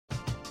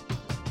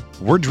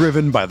We're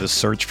driven by the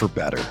search for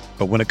better.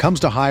 But when it comes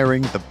to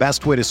hiring, the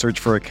best way to search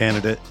for a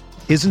candidate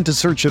isn't to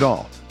search at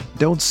all.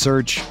 Don't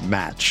search,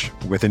 match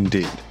with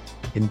Indeed.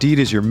 Indeed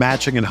is your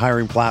matching and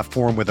hiring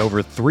platform with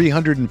over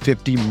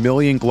 350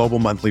 million global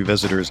monthly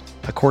visitors,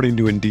 according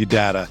to Indeed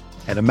data,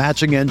 and a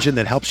matching engine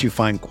that helps you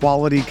find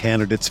quality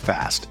candidates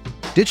fast.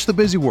 Ditch the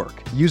busy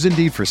work. Use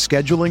Indeed for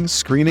scheduling,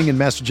 screening, and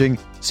messaging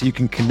so you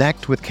can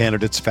connect with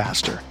candidates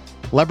faster.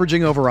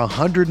 Leveraging over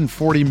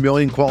 140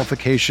 million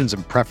qualifications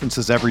and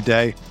preferences every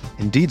day,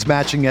 Indeed's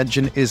matching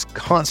engine is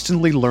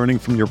constantly learning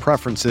from your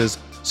preferences,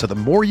 so the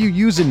more you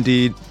use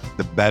Indeed,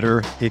 the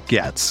better it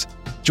gets.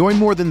 Join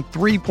more than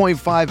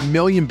 3.5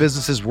 million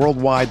businesses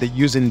worldwide that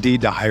use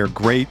Indeed to hire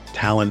great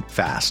talent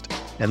fast.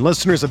 And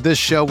listeners of this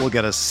show will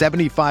get a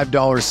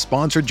 $75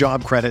 sponsored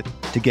job credit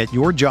to get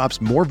your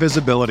jobs more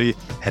visibility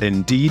at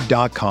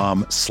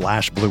Indeed.com/Blue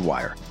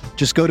Wire.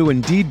 Just go to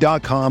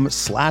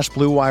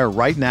Indeed.com/Blue Wire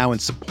right now and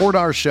support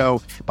our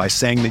show by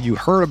saying that you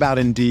heard about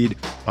Indeed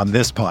on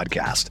this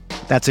podcast.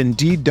 That's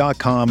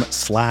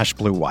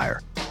Indeed.com/Blue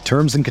Wire.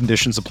 Terms and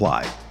conditions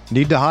apply.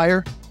 Need to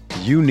hire?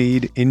 You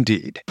need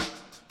Indeed.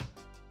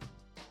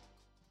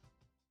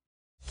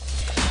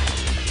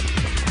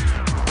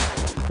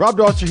 Rob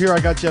Doster here. I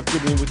got Jeff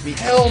Goodman with me.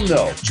 Hell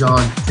no.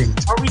 John Fink.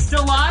 Are we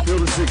still live?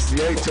 Field of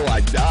 68 till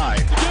I die.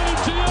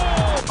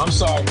 I'm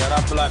sorry, man.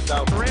 I blacked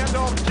out.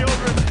 Randolph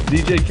Children.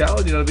 DJ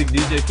Khaled, you know the big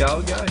DJ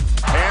Khaled guy?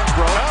 Hands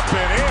thrown up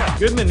and in.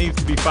 Goodman needs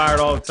to be fired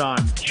all the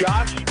time.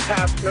 Josh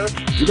Pastner.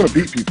 You're going to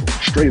beat people,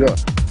 straight up.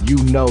 You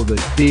know the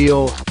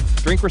deal.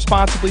 Drink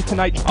responsibly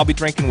tonight. I'll be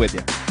drinking with you.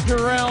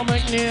 Jarrell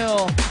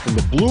McNeil. From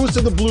the bluest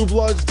of the blue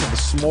bloods to the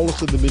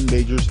smallest of the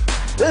mid-majors.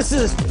 This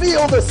is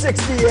Field of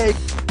 68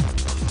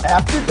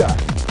 after dark.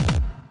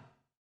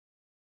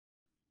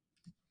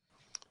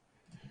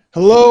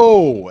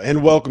 Hello,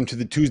 and welcome to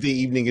the Tuesday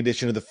evening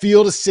edition of the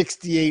Field of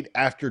 68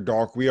 After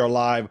Dark. We are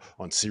live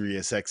on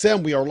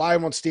SiriusXM. We are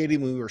live on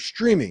Stadium, and we are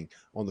streaming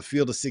on the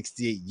Field of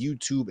 68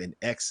 YouTube and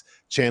X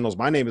channels.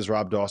 My name is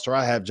Rob Doster.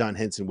 I have John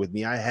Henson with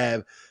me. I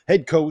have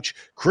head coach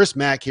Chris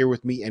Mack here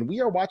with me, and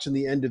we are watching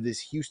the end of this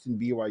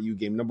Houston-BYU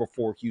game. Number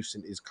 4,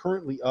 Houston is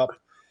currently up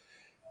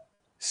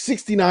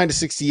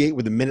 69-68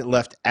 with a minute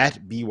left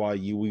at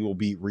BYU. We will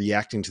be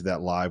reacting to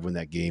that live when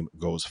that game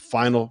goes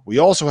final. We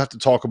also have to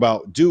talk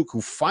about Duke,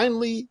 who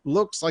finally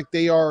looks like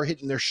they are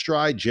hitting their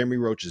stride. Jeremy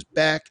Roach is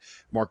back.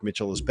 Mark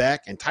Mitchell is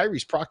back. And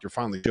Tyrese Proctor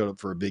finally showed up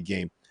for a big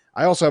game.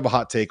 I also have a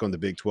hot take on the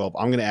Big 12.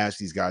 I'm going to ask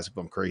these guys if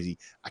I'm crazy.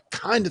 I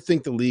kind of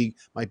think the league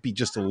might be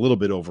just a little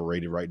bit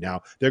overrated right now.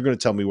 They're going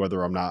to tell me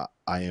whether I'm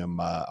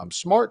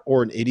smart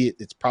or an idiot.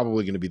 It's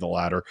probably going to be the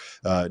latter,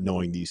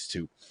 knowing these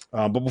two.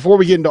 But before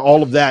we get into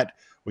all of that,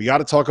 we got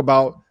to talk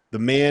about the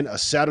man, a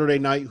Saturday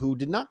night, who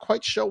did not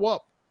quite show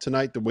up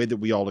tonight the way that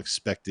we all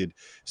expected.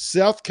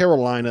 South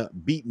Carolina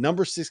beat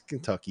number 6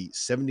 Kentucky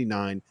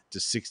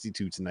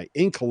 79-62 tonight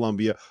in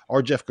Columbia.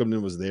 Our Jeff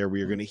Goodman was there.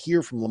 We are going to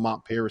hear from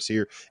Lamont Paris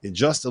here in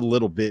just a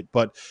little bit,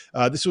 but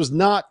this was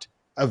not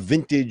a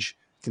vintage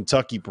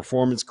Kentucky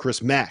performance.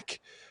 Chris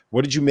Mack,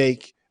 what did you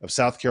make of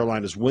South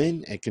Carolina's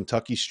win and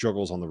Kentucky's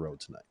struggles on the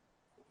road tonight?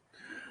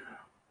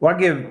 Well, I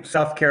give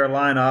South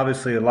Carolina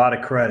obviously a lot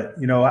of credit.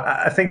 You know,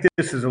 I think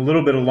this is a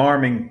little bit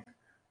alarming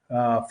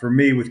for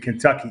me with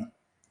Kentucky.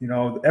 You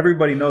know,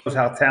 everybody knows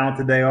how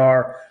talented they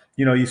are.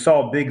 You know, you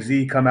saw Big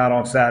Z come out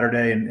on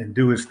Saturday and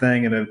do his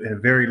thing in a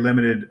very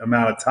limited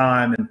amount of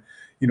time, and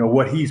you know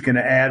what he's going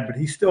to add. But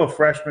he's still a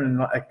freshman,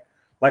 and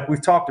like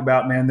we've talked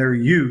about, man, their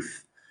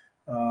youth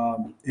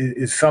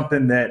is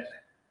something that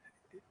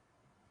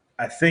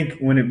I think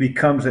when it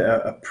becomes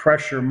a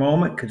pressure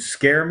moment could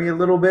scare me a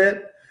little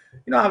bit.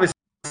 You know, obviously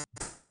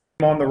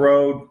on the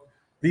road,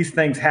 these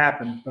things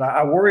happen, but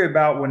I worry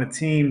about when a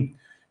team,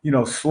 you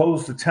know,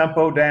 slows the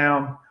tempo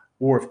down,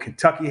 or if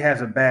Kentucky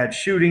has a bad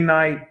shooting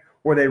night,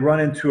 or they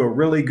run into a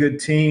really good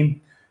team.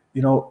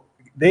 You know,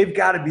 they've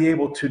got to be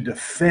able to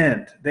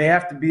defend. They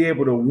have to be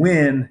able to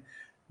win,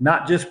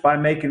 not just by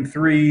making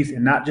threes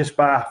and not just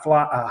by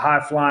a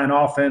high-flying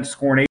offense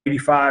scoring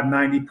 85,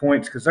 90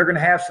 points, because they're going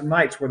to have some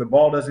nights where the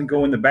ball doesn't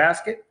go in the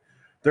basket.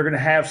 They're going to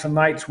have some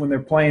nights when they're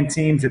playing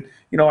teams that,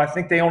 you know, I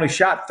think they only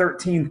shot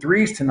 13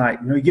 threes tonight.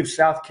 You know, you give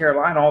South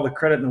Carolina all the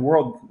credit in the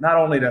world, not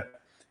only to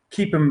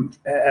keep them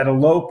at a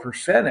low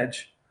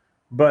percentage,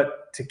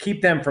 but to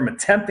keep them from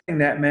attempting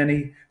that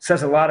many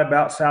says a lot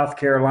about South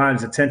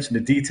Carolina's attention to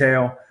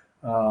detail.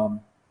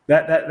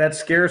 That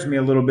scares me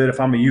a little bit if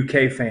I'm a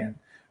UK fan.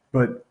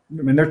 But,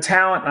 I mean, their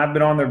talent, I've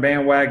been on their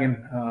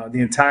bandwagon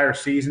the entire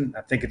season.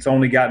 I think it's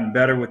only gotten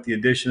better with the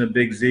addition of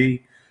Big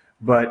Z.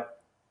 But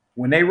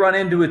when they run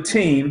into a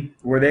team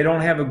where they don't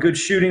have a good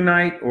shooting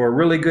night or a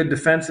really good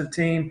defensive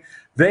team,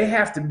 they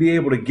have to be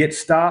able to get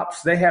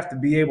stops. They have to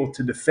be able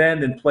to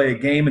defend and play a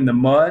game in the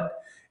mud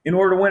in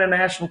order to win a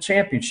national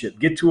championship,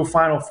 get to a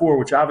Final Four,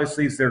 which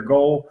obviously is their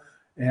goal.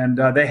 And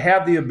they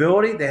have the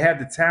ability, they have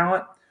the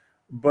talent,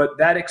 but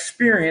that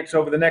experience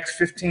over the next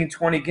 15,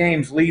 20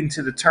 games leading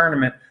to the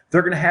tournament,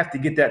 they're going to have to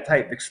get that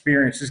type of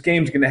experience. This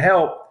game's going to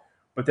help,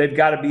 but they've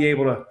got to be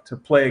able to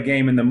play a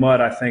game in the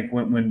mud, I think,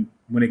 when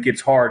it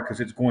gets hard, because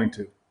it's going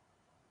to.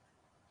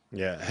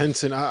 Yeah,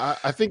 Henson,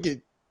 I think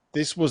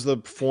this was the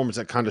performance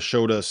that kind of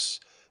showed us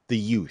the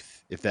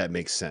youth, if that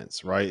makes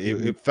sense, right?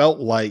 It felt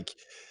like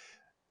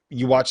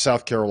you watch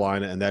South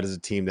Carolina, and that is a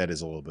team that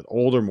is a little bit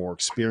older, more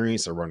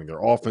experienced. They're running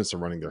their offense, they're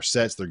running their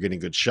sets, they're getting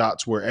good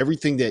shots. Where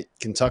everything that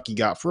Kentucky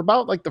got for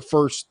about like the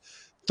first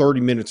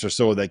 30 minutes or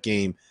so of that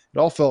game, it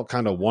all felt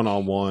kind of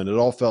one-on-one. It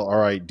all felt all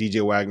right.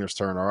 DJ Wagner's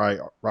turn, all right.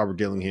 Robert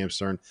Dillingham's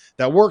turn.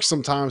 That works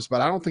sometimes,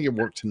 but I don't think it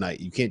worked tonight.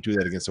 You can't do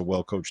that against a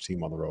well-coached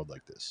team on the road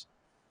like this.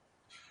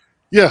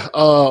 Yeah,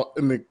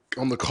 on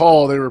the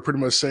call, they were pretty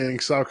much saying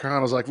South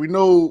Carolina's like, we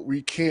know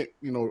we can't,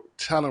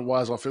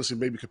 talent-wise,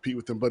 offensively, maybe compete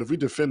with them, but if we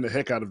defend the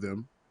heck out of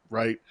them,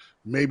 right,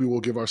 maybe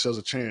we'll give ourselves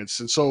a chance.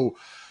 And so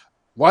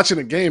watching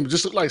the game, it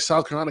just looked like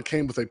South Carolina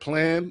came with a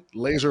plan,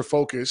 laser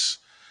focus,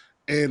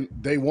 and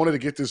they wanted to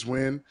get this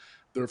win.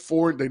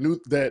 They knew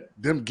that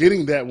them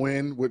getting that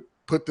win would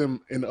put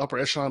them in the upper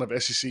echelon of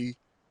SEC,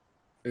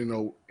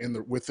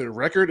 with their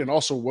record and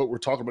also what we're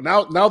talking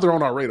about. Now they're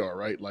on our radar,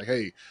 right? Like,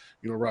 hey,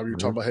 Robbie, you're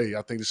talking about, hey,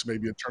 I think this may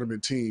be a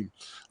tournament team.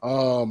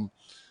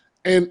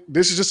 And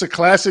this is just a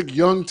classic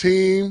young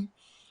team.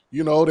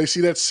 They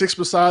see that 6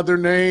 beside their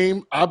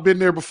name. I've been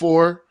there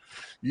before.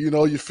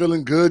 You're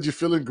feeling good. You're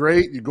feeling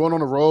great. You're going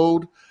on the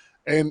road.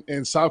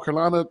 And South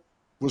Carolina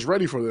was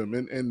ready for them.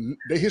 And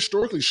they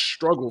historically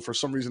struggle for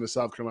some reason in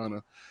South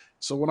Carolina.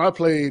 So when I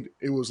played,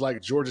 it was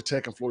like Georgia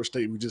Tech and Florida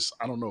State.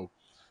 I don't know,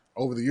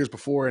 over the years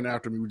before and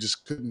after me, we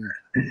just couldn't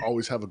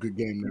always have a good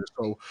game there.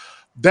 So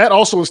that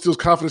also instills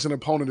confidence in the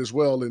opponent as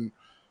well. And,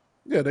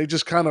 yeah, they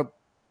just kind of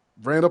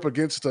ran up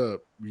against a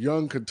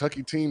young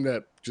Kentucky team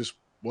that just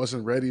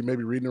wasn't ready,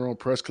 maybe reading their own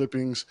press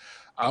clippings.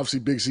 Obviously,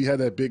 Big Z had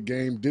that big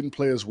game, didn't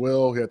play as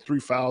well. He had 3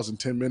 fouls in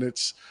 10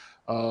 minutes.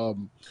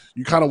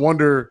 You kind of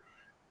wonder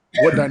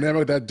what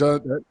dynamic that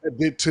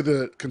did to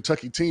the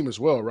Kentucky team as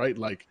well, right?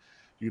 Like,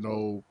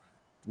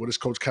 what does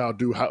Coach Cal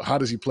do? How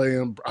does he play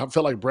him? I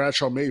felt like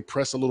Bradshaw may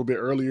press a little bit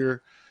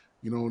earlier,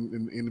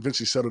 and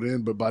eventually settled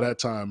in. But by that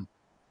time,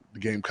 the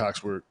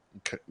Gamecocks were,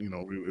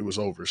 it was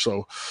over.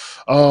 So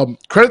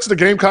credit to the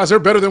Gamecocks. They're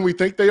better than we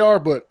think they are,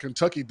 but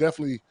Kentucky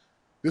definitely,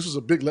 this was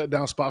a big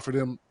letdown spot for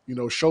them,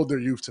 showed their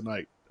youth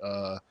tonight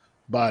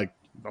by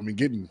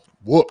getting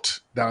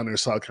whooped down there in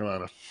South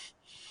Carolina.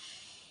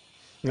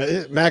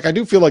 Mac, I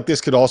do feel like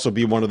this could also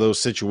be one of those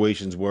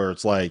situations where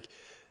it's like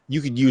you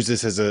could use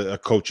this as a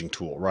coaching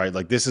tool, right?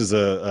 Like this is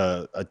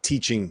a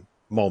teaching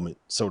moment,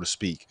 so to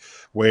speak,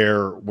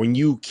 where when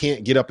you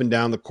can't get up and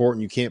down the court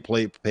and you can't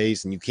play at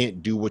pace and you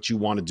can't do what you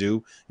want to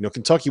do,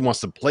 Kentucky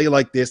wants to play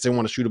like this. They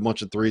want to shoot a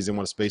bunch of threes. They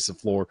want to space the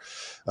floor.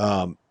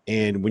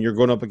 And when you're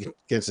going up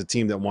against a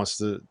team that wants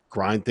to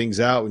grind things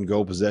out and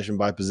go possession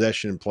by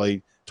possession and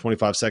play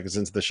 25 seconds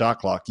into the shot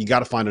clock, you got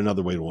to find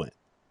another way to win.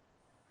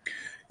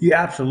 You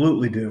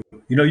absolutely do.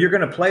 You're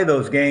going to play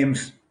those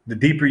games the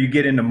deeper you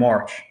get into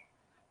March.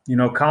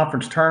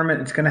 Conference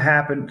tournament, it's going to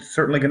happen. It's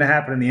certainly going to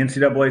happen in the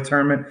NCAA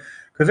tournament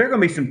because there are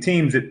going to be some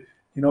teams that,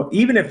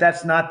 even if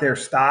that's not their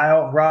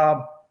style,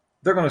 Rob,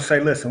 they're going to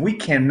say, listen, we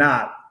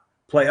cannot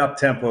play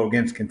up-tempo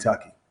against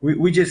Kentucky.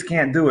 We just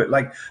can't do it.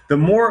 Like the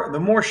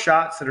more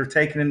shots that are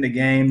taken in the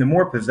game, the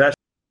more possession,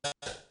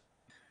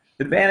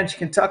 advantage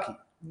Kentucky.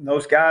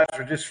 Those guys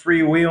are just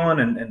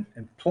freewheeling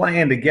and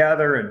playing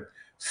together and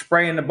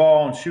spraying the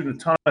ball and shooting a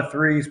ton of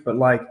threes. But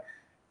like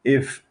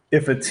if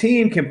a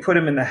team can put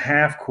them in the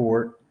half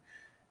court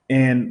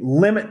and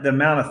limit the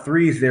amount of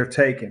threes they're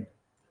taking,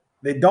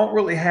 they don't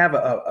really have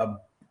a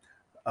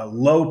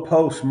low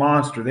post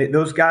monster.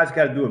 Those guys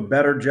got to do a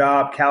better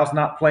job. Cal's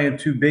not playing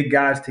 2 big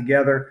guys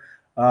together.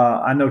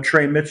 I know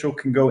Trey Mitchell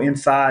can go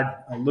inside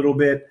a little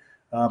bit,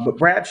 but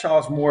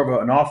Bradshaw's more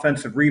of an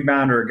offensive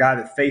rebounder, a guy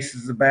that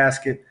faces the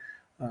basket.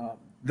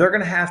 They're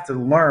going to have to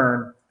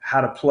learn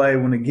how to play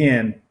when,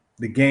 again,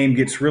 the game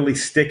gets really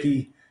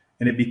sticky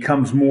and it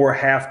becomes more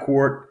half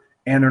court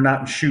and they're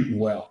not shooting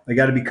well. They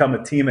got to become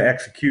a team of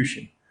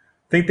execution.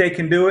 Think they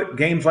can do it.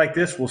 Games like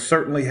this will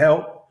certainly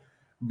help.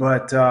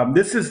 But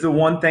this is the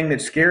one thing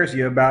that scares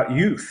you about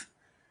youth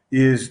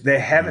is they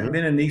haven't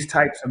been in these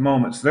types of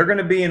moments. They're going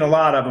to be in a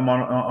lot of them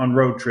on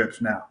road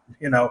trips now.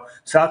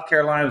 South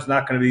Carolina is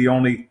not going to be the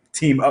only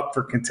team up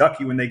for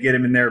Kentucky when they get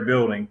them in their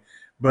building.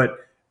 But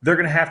they're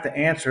going to have to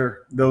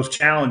answer those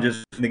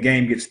challenges when the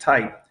game gets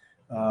tight.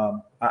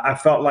 I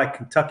felt like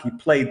Kentucky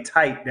played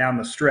tight down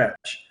the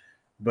stretch,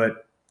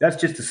 but that's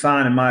just a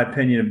sign, in my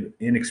opinion, of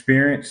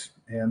inexperience.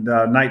 And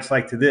nights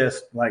like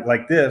this,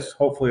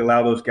 hopefully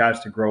allow those guys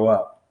to grow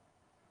up.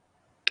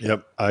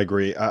 Yep, I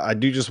agree. I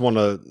do just want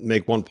to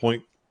make one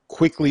point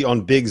quickly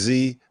on Big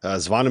Z,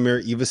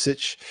 Zvonimir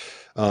Ivicic.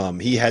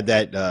 He had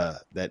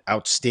that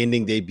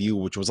outstanding debut,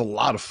 which was a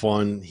lot of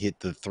fun. He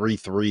hit the 3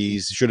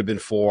 threes. Should have been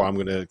 4. I'm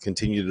going to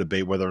continue to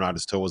debate whether or not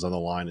his toe was on the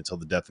line until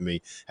the death of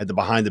me. Had the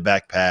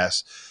behind-the-back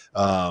pass.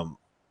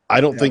 I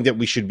don't think that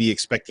we should be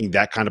expecting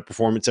that kind of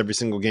performance every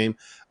single game.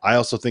 I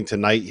also think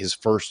tonight, his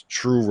first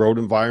true road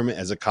environment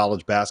as a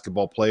college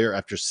basketball player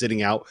after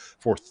sitting out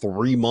for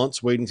 3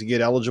 months waiting to get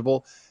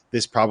eligible,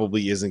 this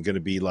probably isn't going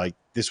to be like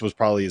 – this was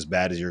probably as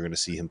bad as you're going to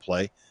see him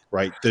play.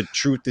 right? The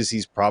truth is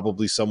he's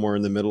probably somewhere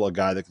in the middle, a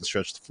guy that can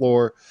stretch the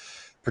floor,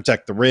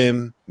 protect the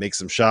rim, make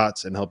some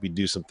shots, and help you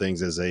do some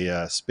things as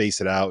a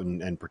space it out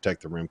and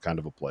protect the rim kind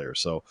of a player.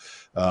 So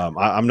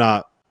I'm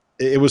not.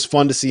 It was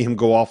fun to see him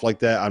go off like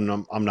that. I'm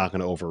not going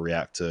to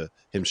overreact to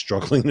him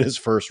struggling in his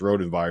first road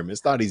environment.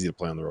 It's not easy to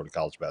play on the road in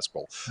college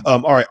basketball.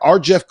 All right, our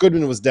Jeff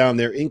Goodman was down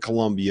there in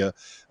Columbia,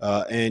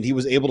 and he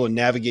was able to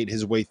navigate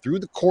his way through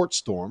the court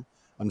storm.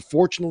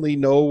 Unfortunately,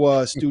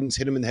 no students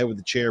hit him in the head with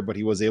a chair, but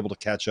he was able to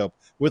catch up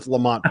with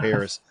Lamont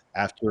Paris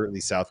after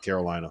the South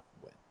Carolina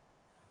win.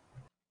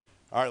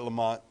 All right,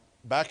 Lamont,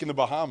 back in the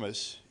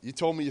Bahamas, you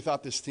told me you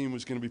thought this team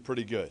was going to be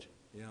pretty good.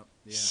 Yeah.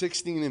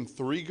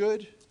 16-3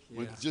 good? Yeah.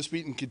 With just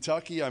beating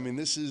Kentucky. I mean,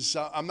 this is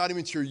I'm not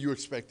even sure you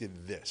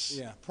expected this.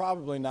 Yeah,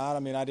 probably not.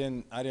 I mean, I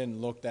didn't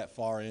look that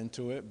far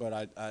into it,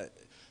 but I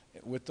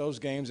with those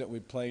games that we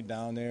played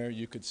down there,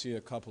 you could see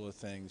a couple of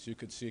things. You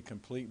could see a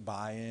complete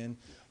buy-in.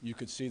 You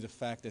could see the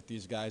fact that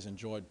these guys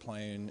enjoyed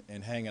playing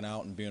and hanging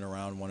out and being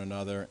around one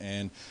another.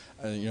 And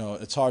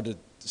it's hard to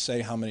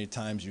say how many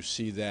times you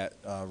see that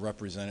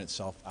represent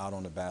itself out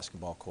on the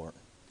basketball court.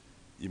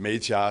 You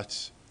made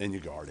shots and you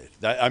guarded.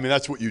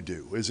 That's what you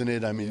do, isn't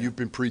it? I mean, You've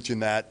been preaching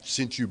that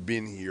since you've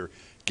been here.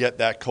 Get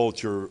that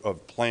culture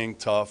of playing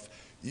tough.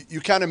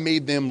 You kind of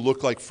made them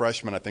look like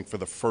freshmen, I think, for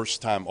the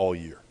first time all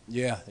year.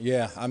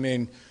 Yeah. I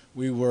mean,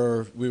 we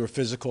were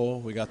physical.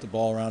 We got the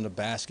ball around the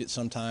basket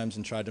sometimes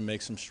and tried to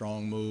make some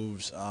strong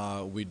moves.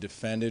 We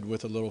defended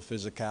with a little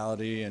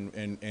physicality,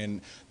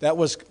 and that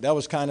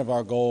was kind of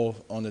our goal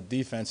on the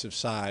defensive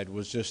side,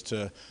 was just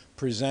to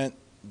present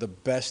the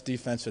best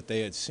defense that they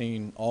had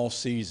seen all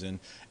season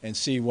and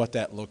see what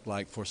that looked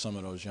like for some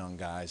of those young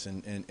guys.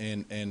 And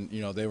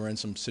they were in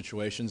some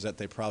situations that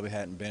they probably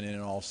hadn't been in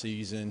all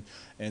season.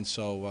 And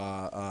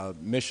so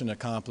mission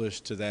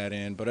accomplished to that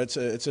end. But it's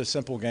a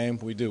simple game.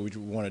 We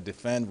want to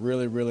defend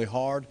really, really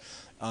hard,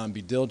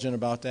 be diligent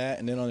about that.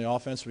 And then on the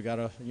offense, we got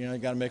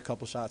to make a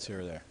couple shots here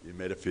or there. You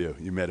made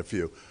a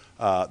few.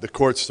 The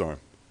court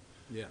storm.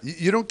 Yeah.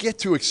 You don't get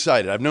too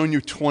excited. I've known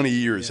you 20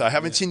 years. I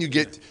haven't seen you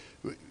get –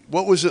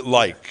 what was it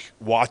like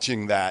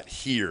watching that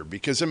here?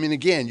 Because,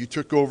 again, you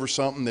took over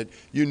something that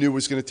you knew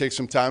was going to take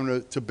some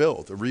time to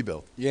build, a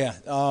rebuild. Yeah,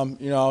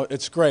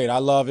 it's great. I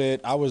love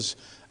it.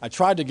 I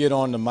tried to get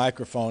on the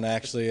microphone,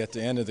 actually, at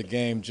the end of the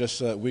game just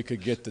so that we could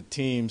get the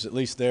teams, at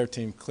least their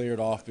team, cleared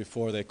off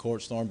before they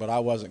court storm, but I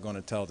wasn't going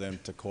to tell them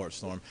to court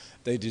storm.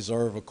 They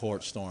deserve a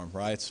court storm,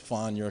 right? It's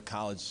fun. You're a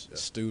college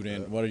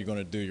student. What are you going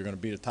to do? You're going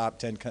to beat a top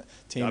 10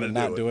 team and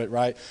not do it,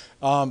 right?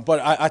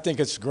 But I think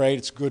it's great.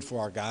 It's good for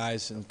our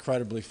guys,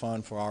 incredibly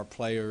fun for our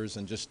players,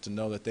 and just to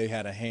know that they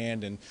had a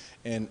hand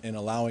in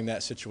allowing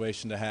that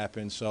situation to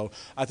happen. So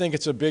I think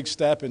it's a big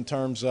step in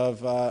terms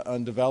of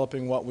on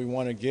developing what we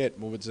want to get.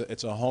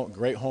 It's a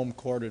great home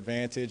court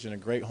advantage and a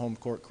great home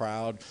court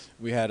crowd.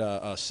 We had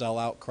a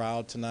sellout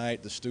crowd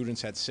tonight. The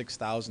students had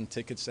 6,000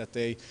 tickets that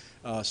they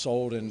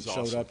sold and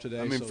showed up today.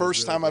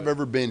 First time I've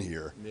ever been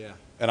here. Yeah.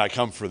 And I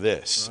come for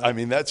this.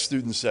 Right. That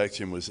student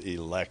section was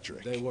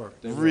electric. They were.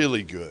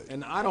 Really good.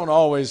 And I don't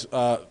always,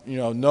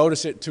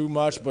 notice it too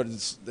much, but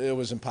it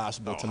was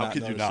impossible to not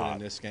notice it in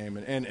this game.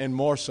 And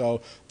more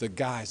so, the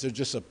guys. There's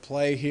just a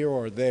play here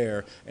or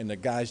there, and the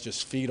guys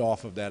just feed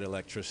off of that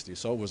electricity.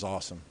 So it was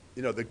awesome.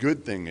 The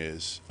good thing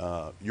is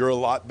you're a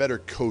lot better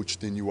coach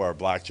than you are a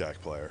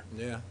blackjack player.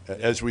 Yeah.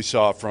 As we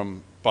saw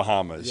from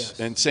Bahamas. Yes.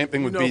 And same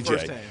thing with BJ.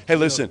 Firsthand. Hey,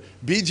 listen,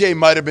 BJ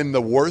might have been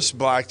the worst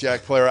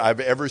blackjack player I've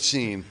ever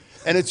seen.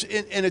 And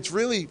it's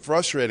really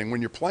frustrating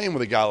when you're playing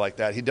with a guy like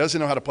that. He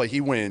doesn't know how to play.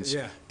 He wins,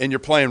 and you're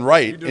playing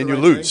right, and you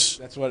lose.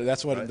 That's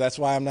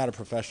why I'm not a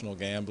professional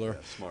gambler.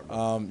 Yeah,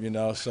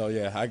 smart. So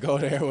yeah, I go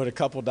there with a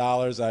couple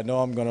dollars. I know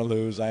I'm going to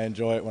lose. I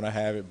enjoy it when I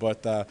have it.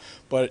 But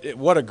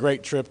what a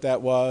great trip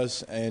that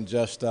was, and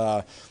just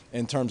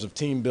in terms of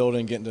team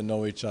building, getting to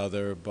know each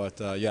other. But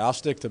I'll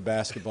stick to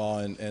basketball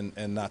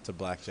and not to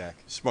blackjack.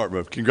 Smart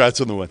move. Congrats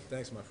on the win.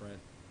 Thanks, my friend.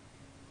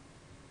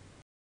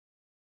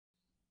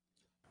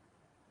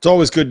 It's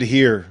always good to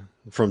hear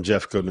from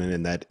Jeff Goodman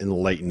in that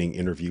enlightening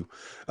interview.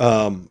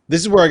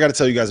 This is where I got to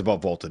tell you guys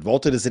about Vaulted.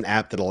 Vaulted is an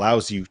app that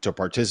allows you to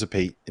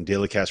participate in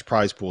daily cash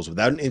prize pools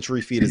without an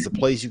entry fee. It is the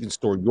place you can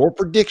store your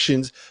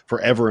predictions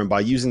forever. And by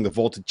using the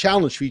Vaulted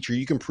Challenge feature,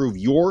 you can prove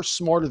you're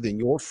smarter than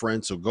your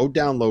friends. So go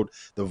download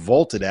the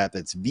Vaulted app.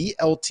 That's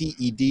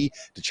VLTED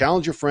to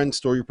challenge your friends,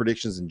 store your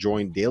predictions, and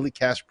join daily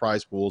cash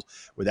prize pools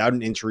without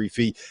an entry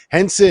fee.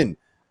 Henson,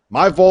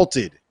 my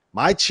Vaulted,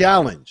 my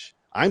challenge.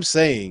 I'm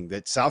saying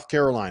that South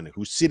Carolina,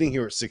 who's sitting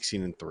here at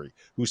 16-3,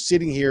 who's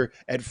sitting here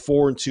at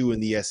 4-2 in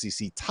the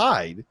SEC,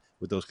 tied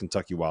with those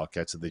Kentucky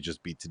Wildcats that they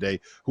just beat today,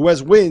 who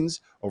has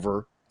wins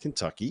over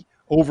Kentucky,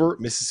 over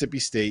Mississippi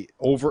State,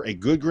 over a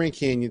good Grand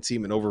Canyon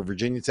team, and over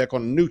Virginia Tech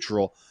on a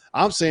neutral.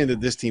 I'm saying that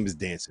this team is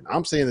dancing.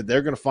 I'm saying that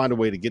they're going to find a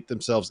way to get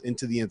themselves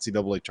into the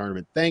NCAA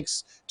tournament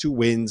thanks to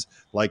wins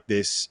like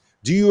this.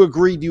 Do you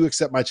agree? Do you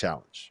accept my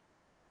challenge?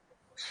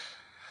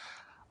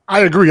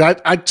 I agree.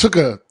 I took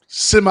a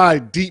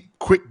semi-deep,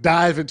 quick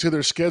dive into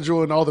their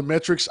schedule and all the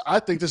metrics. I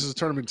think this is a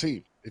tournament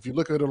team. If you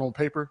look at it on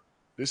paper,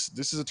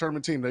 This is a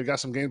tournament team. They got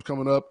some games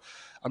coming up.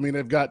 I mean,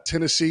 they've got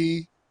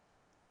Tennessee,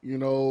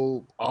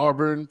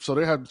 Auburn, so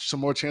they have some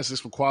more chances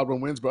for quad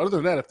one wins. But other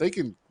than that, if they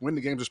can win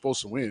the games they're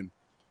supposed to win,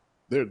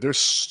 they're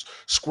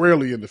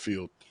squarely in the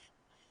field.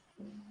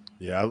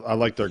 Yeah, I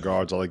like their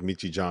guards. I like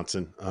Michi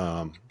Johnson.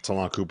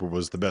 Talon Cooper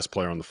was the best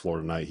player on the floor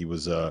tonight. He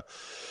was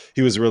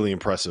really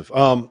impressive.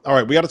 All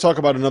right, we got to talk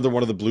about another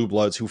one of the Blue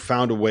Bloods who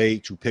found a way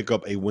to pick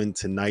up a win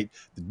tonight.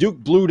 The Duke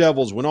Blue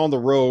Devils went on the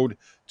road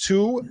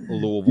to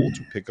Louisville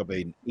to pick up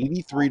an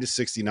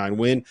 83-69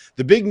 win.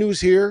 The big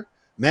news here,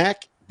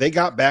 Mac, they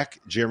got back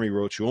Jeremy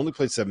Roach, who only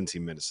played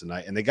 17 minutes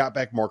tonight, and they got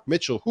back Mark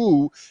Mitchell,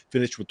 who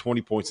finished with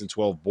 20 points and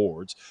 12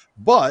 boards.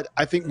 But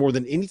I think more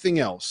than anything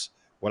else,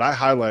 what I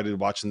highlighted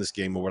watching this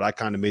game, or what I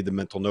kind of made the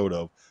mental note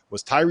of,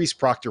 was Tyrese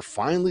Proctor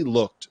finally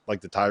looked like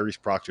the Tyrese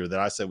Proctor that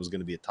I said was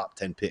going to be a top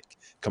 10 pick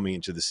coming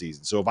into the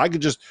season. So if I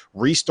could just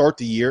restart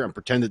the year and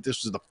pretend that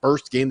this was the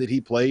first game that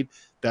he played,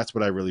 that's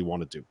what I really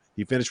want to do.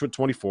 He finished with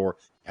 24,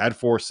 had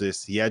 4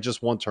 assists. He had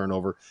just 1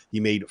 turnover. He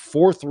made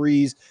 4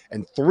 threes,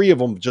 and 3 of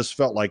them just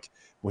felt like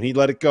when he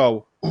let it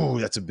go, ooh,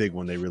 that's a big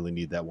one. They really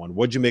need that one.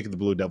 What'd you make of the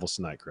Blue Devils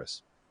tonight,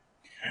 Chris?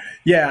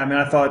 Yeah, I mean,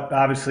 I thought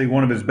obviously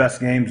one of his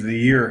best games of the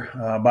year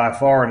by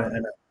far,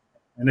 and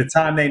the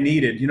time they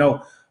needed.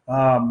 You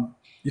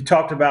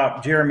talked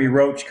about Jeremy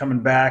Roach coming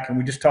back, and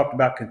we just talked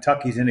about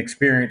Kentucky's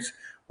inexperience.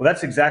 Well,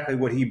 that's exactly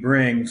what he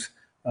brings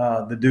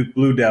the Duke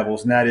Blue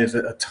Devils, and that is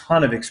a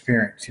ton of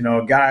experience.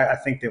 A guy, I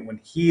think that when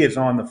he is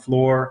on the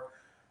floor,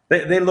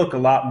 they look a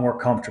lot more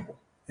comfortable.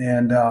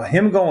 And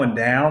him going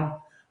down,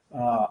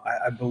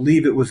 I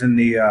believe it was in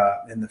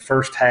the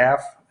first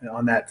half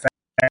on that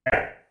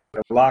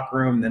locker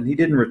room. Then he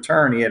didn't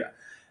return. He had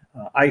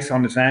ice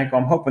on his ankle.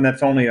 I'm hoping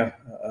that's only a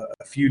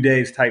few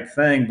days type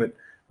thing, but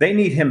they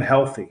need him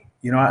healthy.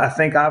 I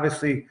think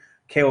obviously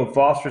Caleb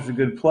Foster's a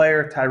good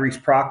player.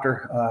 Tyrese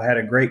Proctor had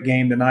a great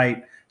game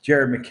tonight.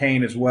 Jared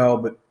McCain as well.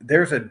 But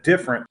there's a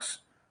difference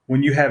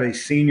when you have a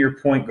senior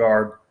point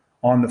guard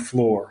on the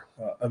floor,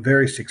 a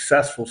very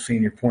successful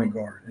senior point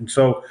guard. And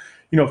so,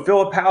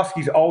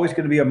 Filipowski's always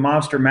going to be a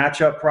monster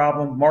matchup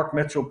problem. Mark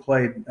Mitchell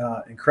played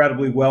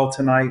incredibly well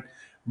tonight.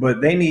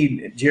 But they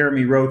need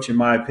Jeremy Roach, in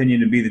my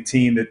opinion, to be the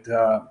team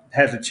that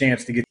has a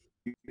chance to get,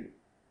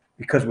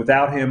 because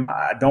without him,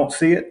 I don't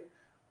see it.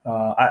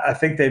 I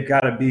think they've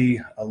got to be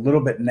a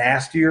little bit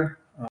nastier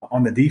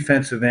on the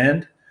defensive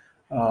end.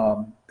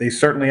 They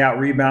certainly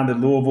out-rebounded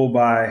Louisville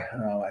by,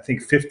 I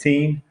think,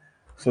 15.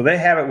 So they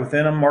have it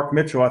within them. Mark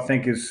Mitchell, I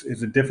think,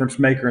 is a difference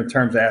maker in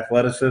terms of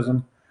athleticism.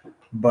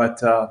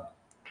 But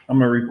I'm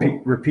going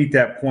to repeat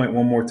that point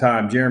one more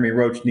time. Jeremy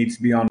Roach needs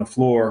to be on the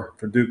floor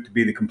for Duke to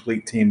be the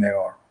complete team they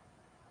are.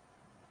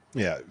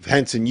 Yeah,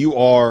 Henson, you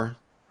are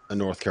a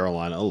North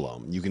Carolina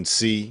alum. You can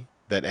see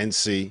that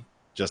NC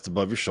just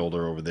above your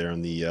shoulder over there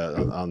on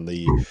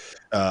the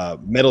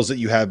medals that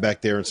you have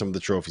back there and some of the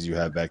trophies you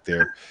have back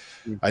there.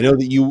 I know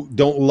that you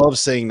don't love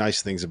saying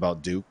nice things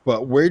about Duke,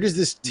 but where does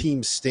this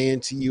team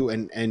stand to you?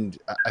 And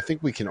I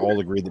think we can all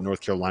agree that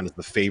North Carolina is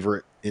the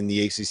favorite in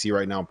the ACC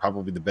right now,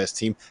 probably the best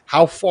team.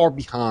 How far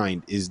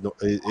behind is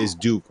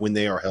Duke when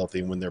they are healthy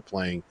and when they're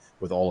playing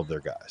with all of their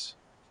guys?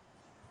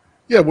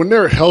 Yeah, when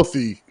they're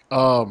healthy,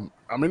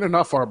 they're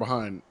not far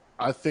behind.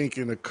 I think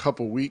in a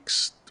couple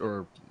weeks,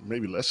 or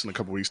maybe less than a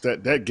couple weeks,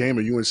 that game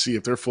of UNC,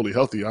 if they're fully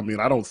healthy,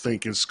 I don't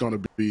think it's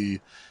going to be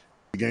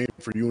a game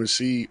for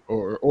UNC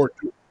or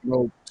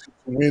to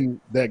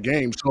win that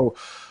game. So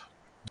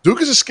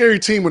Duke is a scary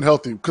team when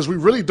healthy, because we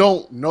really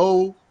don't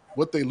know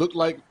what they look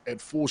like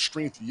at full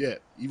strength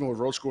yet. Even with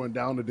Roach going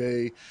down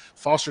today,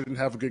 Foster didn't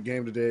have a good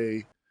game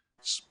today,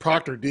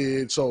 Proctor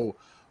did. So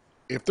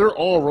if they're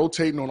all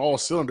rotating on all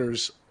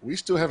cylinders, we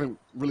still haven't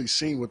really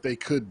seen what they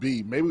could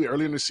be. Maybe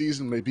early in the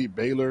season they beat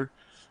Baylor,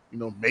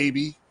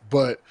 maybe.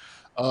 But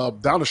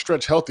down the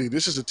stretch healthy,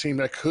 this is a team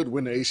that could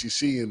win the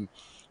ACC. And,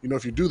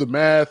 if you do the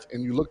math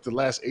and you look at the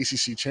last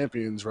ACC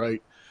champions,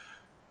 right,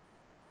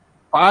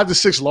 5 to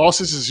 6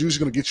 losses is usually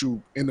going to get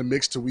you in the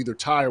mix to either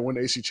tie or win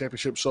the ACC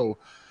championship. So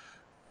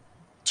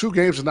 2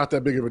 games is not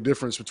that big of a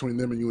difference between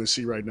them and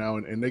UNC right now,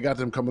 and they got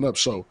them coming up.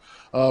 So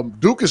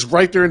Duke is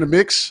right there in the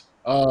mix.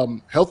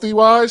 Healthy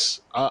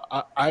wise,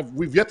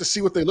 we've yet to see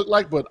what they look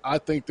like, but I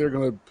think they're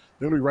gonna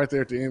be right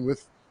there at the end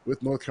with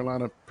North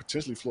Carolina,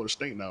 potentially Florida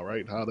State now,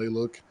 right? How they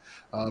look,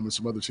 and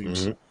some other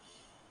teams. Mm-hmm.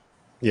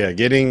 Yeah,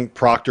 getting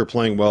Proctor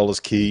playing well is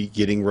key.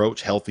 Getting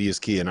Roach healthy is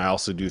key, and I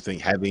also do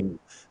think having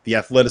the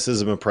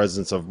athleticism and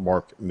presence of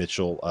Mark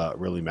Mitchell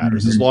really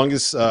matters. Mm-hmm. As long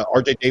as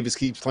RJ Davis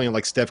keeps playing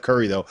like Steph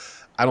Curry, though,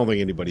 I don't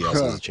think anybody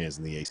else has a chance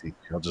in the ACC.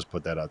 I'll just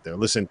put that out there.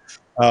 Listen,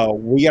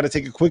 we got to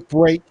take a quick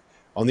break.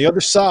 On the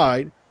other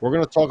side, we're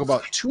going to talk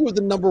about 2 of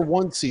the number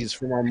 1 seeds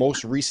from our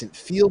most recent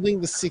Fielding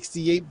the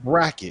 68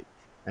 bracket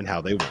and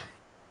how they won.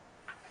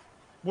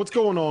 What's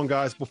going on,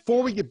 guys?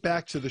 Before we get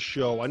back to the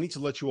show, I need to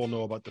let you all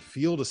know about the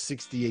Field of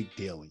 68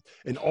 Daily,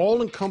 an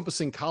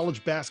all-encompassing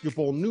college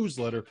basketball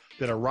newsletter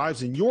that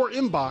arrives in your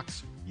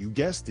inbox, you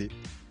guessed it,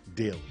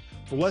 daily.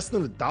 For less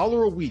than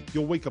 $1 a week,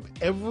 you'll wake up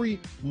every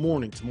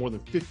morning to more than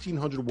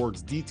 1,500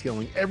 words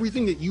detailing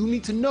everything that you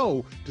need to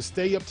know to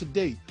stay up to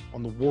date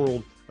on the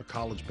world of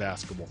college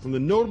basketball. From the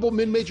notable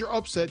mid-major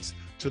upsets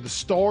to the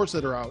stars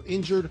that are out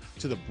injured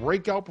to the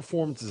breakout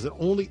performances that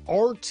only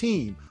our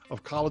team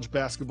of college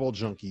basketball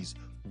junkies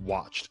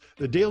watched.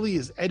 The Daily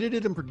is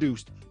edited and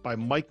produced by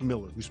Mike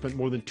Miller, who spent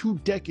more than 2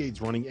 decades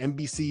running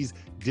NBC's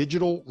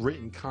digital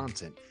written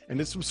content,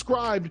 and is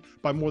subscribed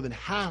by more than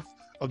half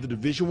of the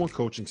Division I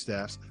coaching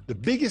staffs, the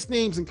biggest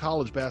names in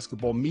college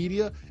basketball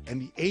media,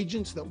 and the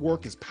agents that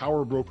work as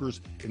power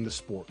brokers in the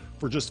sport.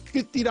 For just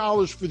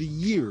 $50 for the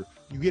year,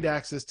 you get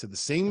access to the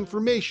same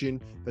information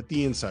that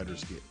the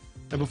insiders get.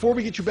 And before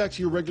we get you back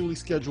to your regularly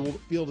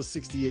scheduled Field of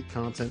 68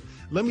 content,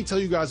 let me tell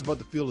you guys about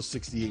the Field of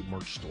 68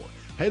 merch store.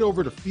 Head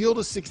over to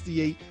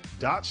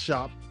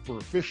fieldof68.shop for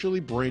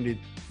officially branded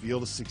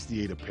Field of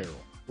 68 apparel.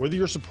 Whether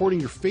you're supporting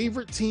your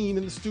favorite team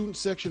in the student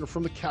section or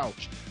from the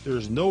couch, there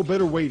is no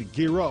better way to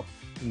gear up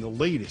than the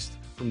latest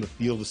from the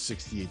Field of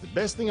 68. The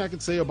best thing I can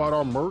say about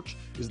our merch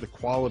is the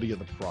quality of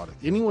the product.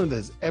 Anyone that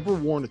has ever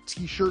worn a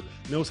t-shirt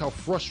knows how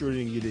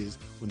frustrating it is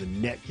when the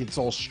neck gets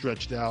all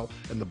stretched out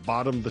and the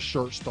bottom of the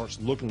shirt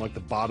starts looking like the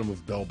bottom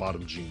of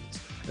bell-bottom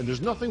jeans. And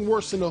there's nothing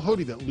worse than a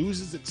hoodie that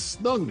loses its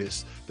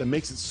snugness that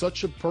makes it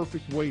such a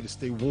perfect way to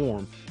stay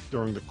warm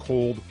during the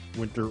cold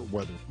winter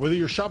weather. Whether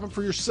you're shopping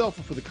for yourself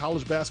or for the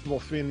college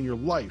basketball fan in your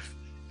life,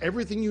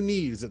 everything you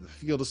need is at the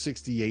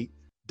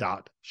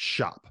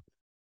fieldof68.shop.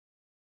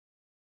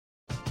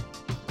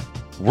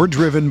 We're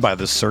driven by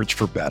the search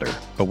for better.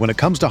 But when it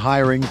comes to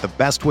hiring, the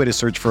best way to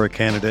search for a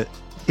candidate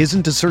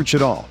isn't to search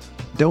at all.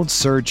 Don't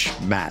search,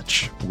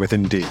 match with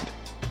Indeed.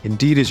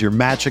 Indeed is your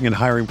matching and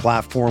hiring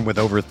platform with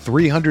over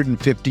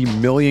 350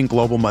 million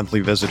global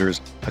monthly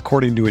visitors,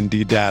 according to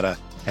Indeed data,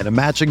 and a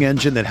matching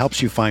engine that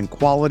helps you find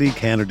quality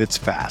candidates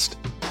fast.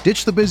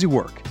 Ditch the busy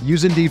work.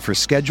 Use Indeed for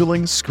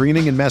scheduling,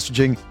 screening, and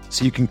messaging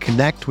so you can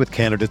connect with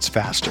candidates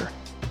faster.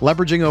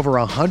 Leveraging over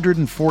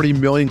 140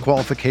 million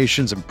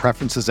qualifications and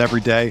preferences every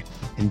day,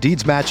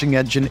 Indeed's matching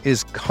engine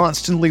is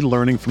constantly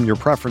learning from your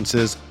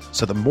preferences,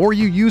 so the more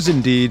you use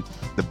Indeed,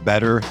 the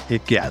better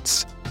it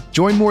gets.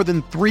 Join more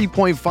than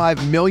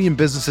 3.5 million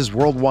businesses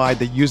worldwide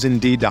that use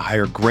Indeed to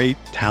hire great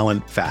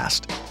talent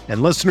fast.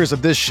 And listeners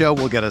of this show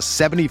will get a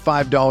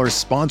 $75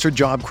 sponsored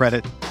job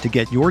credit to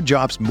get your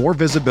jobs more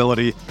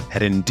visibility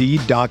at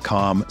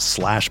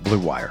Indeed.com/Blue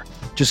Wire.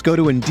 Just go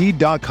to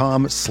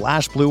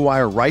Indeed.com/Blue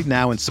Wire right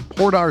now and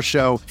support our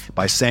show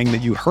by saying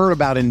that you heard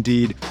about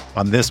Indeed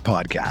on this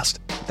podcast.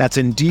 That's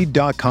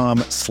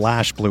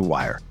Indeed.com/Blue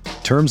Wire.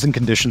 Terms and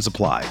conditions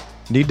apply.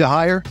 Need to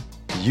hire?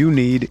 You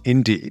need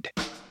Indeed.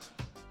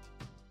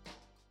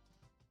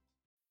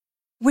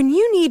 When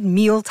you need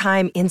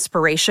mealtime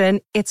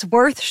inspiration, it's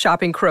worth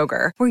shopping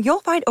Kroger, where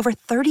you'll find over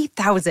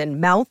 30,000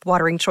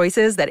 mouth-watering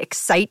choices that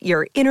excite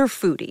your inner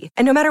foodie.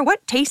 And no matter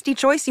what tasty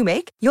choice you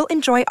make, you'll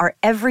enjoy our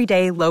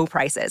everyday low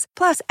prices,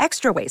 plus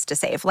extra ways to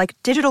save, like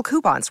digital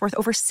coupons worth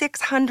over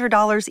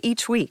 $600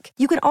 each week.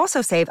 You can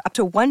also save up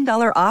to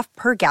 $1 off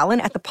per gallon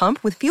at the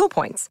pump with fuel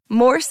points.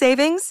 More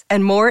savings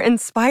and more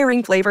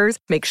inspiring flavors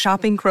make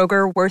shopping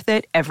Kroger worth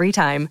it every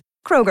time.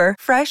 Kroger,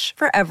 fresh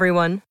for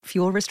everyone.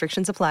 Fuel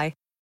restrictions apply.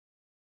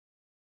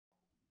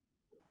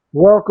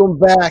 Welcome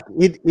back.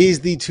 It is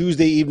the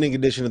Tuesday evening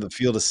edition of the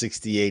Field of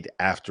 68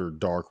 After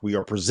Dark. We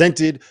are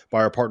presented by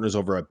our partners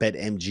over at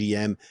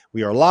BetMGM.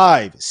 We are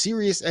live,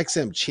 Sirius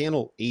XM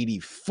Channel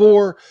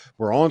 84.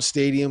 We're on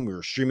Stadium. We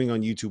are streaming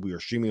on YouTube. We are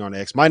streaming on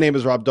X. My name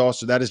is Rob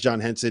Dawson. That is John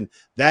Henson.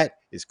 That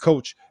is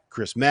Coach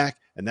Chris Mack.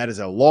 And that is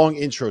a long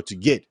intro to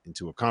get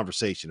into a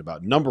conversation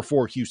about number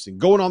 4 Houston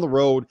going on the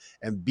road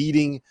and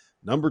beating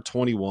number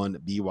 21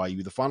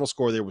 BYU. The final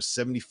score there was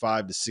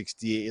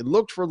 75-68. It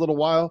looked for a little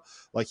while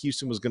like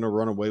Houston was going to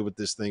run away with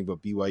this thing,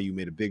 but BYU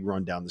made a big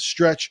run down the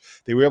stretch.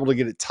 They were able to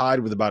get it tied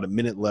with about a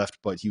minute left,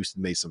 but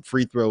Houston made some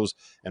free throws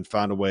and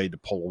found a way to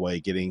pull away,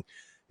 getting,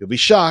 you'll be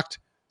shocked,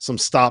 some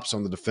stops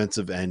on the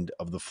defensive end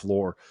of the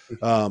floor.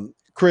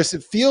 Chris,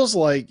 it feels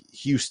like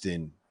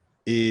Houston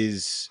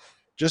is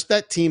just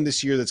that team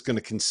this year that's going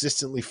to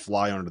consistently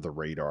fly under the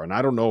radar. And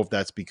I don't know if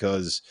that's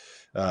because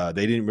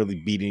they didn't really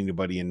beat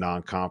anybody in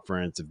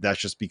non-conference, if that's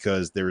just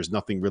because there is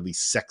nothing really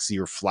sexy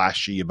or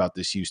flashy about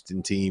this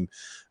Houston team.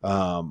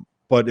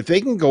 But if they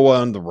can go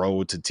on the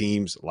road to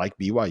teams like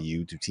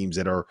BYU, to teams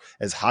that are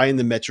as high in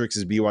the metrics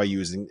as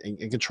BYU is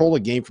and control a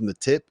game from the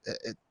tip,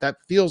 that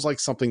feels like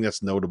something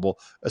that's notable,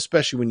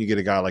 especially when you get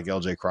a guy like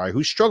LJ Cry,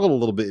 who struggled a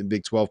little bit in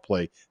Big 12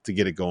 play to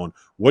get it going.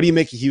 What do you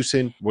make of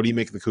Houston? What do you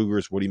make of the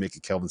Cougars? What do you make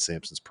of Kelvin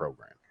Sampson's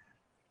program?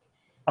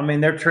 I mean,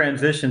 their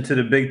transition to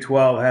the Big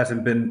 12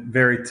 hasn't been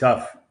very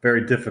tough,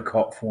 very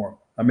difficult for them.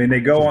 I mean,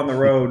 they go on the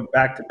road,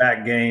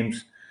 back-to-back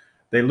games.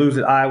 They lose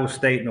at Iowa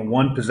State in a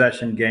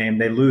one-possession game.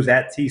 They lose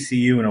at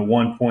TCU in a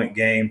one-point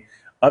game.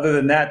 Other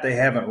than that, they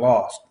haven't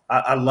lost.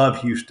 I love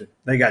Houston.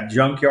 They got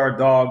junkyard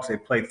dogs. They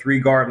play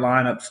 3-guard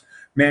lineups.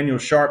 Manuel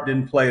Sharp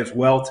didn't play as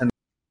well tonight.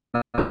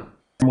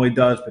 Normally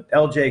does, but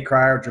LJ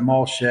Cryer,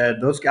 Jamal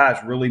Shedd, those guys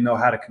really know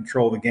how to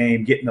control the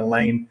game, get in the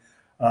lane.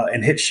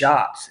 and hit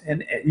shots.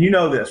 And you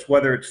know this,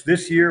 whether it's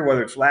this year,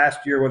 whether it's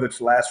last year, whether it's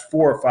the last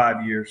 4 or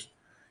 5 years,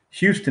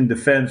 Houston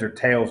defends their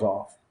tails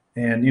off.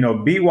 And,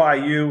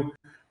 BYU,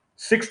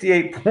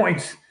 68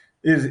 points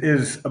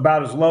is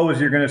about as low as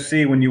you're going to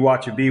see when you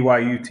watch a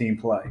BYU team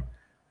play.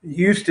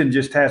 Houston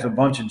just has a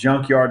bunch of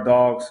junkyard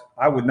dogs.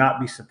 I would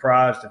not be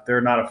surprised if they're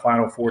not a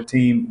Final Four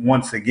team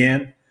once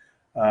again.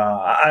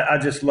 I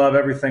just love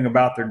everything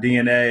about their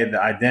DNA,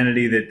 the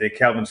identity that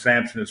Kelvin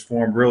Sampson has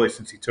formed really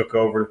since he took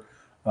over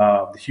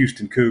the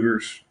Houston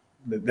Cougars.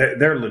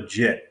 They're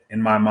legit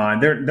in my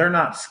mind. They're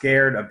not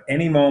scared of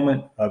any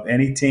moment of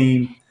any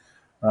team.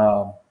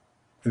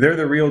 They're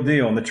the real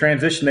deal. And the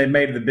transition they've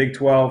made to the Big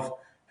 12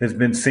 has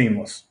been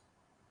seamless.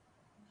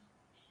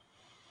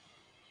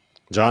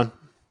 John?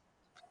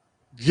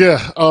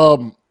 Yeah,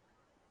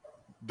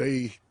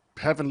 they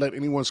haven't let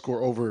anyone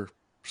score over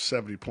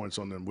 70 points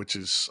on them, which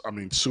is,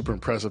 super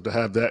impressive. To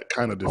have that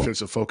kind of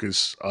defensive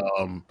focus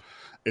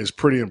is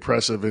pretty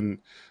impressive. And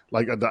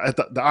like at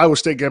the Iowa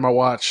State game I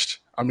watched,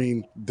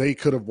 they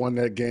could have won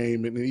that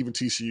game, and even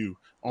TCU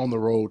on the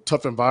road,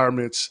 tough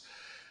environments.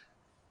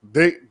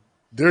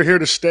 They're here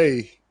to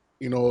stay,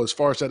 as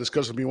far as that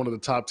discussion, being one of the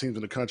top teams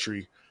in the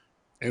country.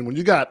 And when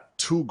you got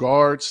two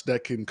guards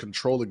that can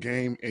control the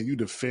game and you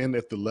defend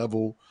at the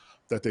level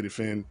that they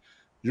defend,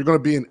 you're going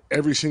to be in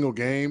every single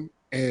game.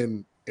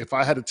 And if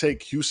I had to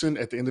take Houston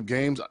at the end of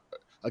games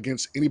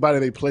against anybody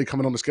they play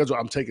coming on the schedule,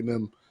 I'm taking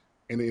them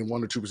in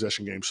 1 or 2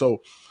 possession games.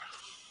 So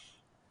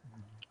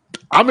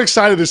I'm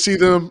excited to see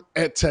them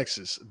at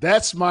Texas.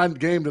 That's my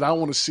game that I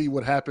want to see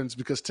what happens,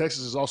 because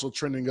Texas is also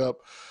trending up.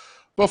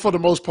 But for the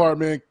most part,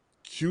 man,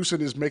 Houston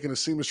is making a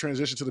seamless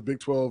transition to the Big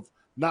 12.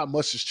 Not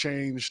much has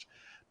changed.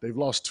 They've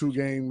lost 2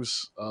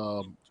 games,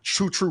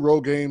 true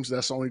road games.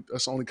 That's only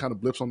kind of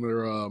blips on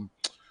their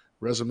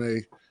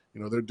resume.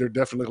 They're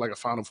definitely like a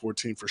Final Four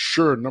team for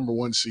sure, number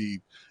 1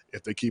 seed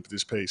if they keep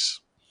this pace.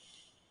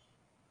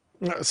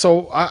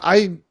 So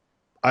I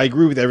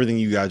agree with everything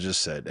you guys just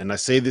said, and I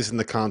say this in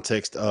the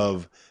context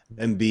of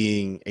them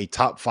being a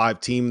top 5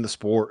 team in the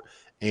sport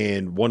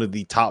and one of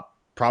the top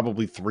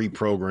probably 3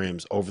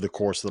 programs over the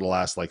course of the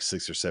last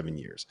 6 or 7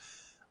 years.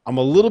 I'm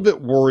a little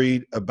bit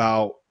worried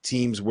about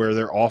teams where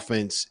their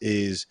offense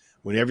is,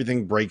 when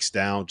everything breaks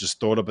down, just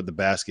throw it up at the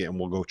basket and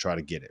we'll go try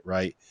to get it,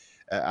 right?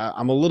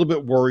 I'm a little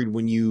bit worried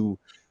when you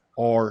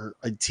are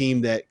a team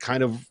that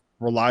kind of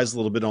relies a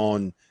little bit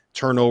on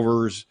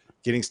turnovers,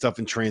 getting stuff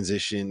in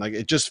transition.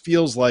 It just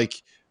feels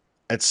like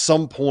at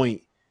some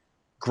point,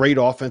 great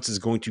offense is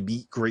going to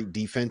beat great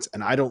defense.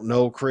 And I don't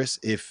know, Chris,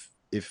 if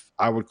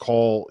I would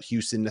call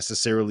Houston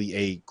necessarily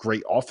a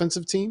great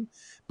offensive team,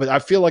 but I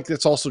feel like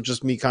that's also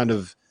just me kind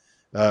of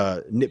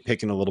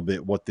nitpicking a little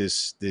bit what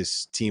this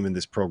team and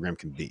this program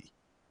can be.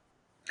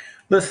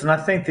 Listen, I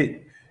think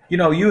that,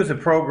 you as a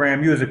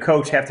program, you as a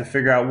coach have to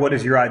figure out what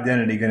is your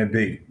identity going to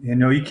be.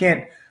 You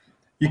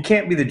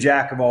can't be the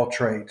jack of all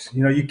trades.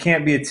 You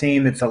can't be a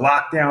team that's a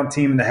lockdown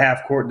team in the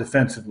half court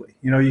defensively.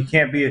 You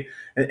can't be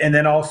and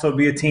then also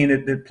be a team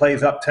that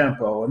plays up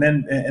tempo.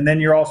 And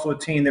then you're also a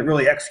team that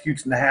really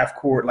executes in the half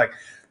court.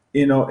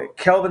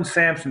 Kelvin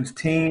Sampson's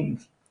team,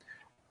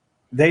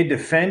 they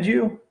defend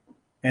you,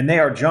 and they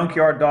are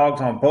junkyard dogs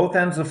on both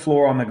ends of the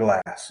floor on the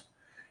glass.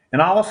 And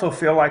I also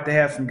feel like they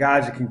have some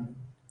guys that can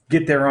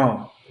get their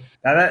own.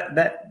 Now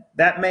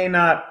that may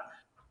not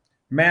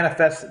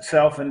manifest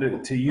itself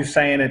into you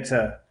saying it's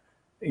a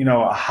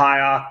high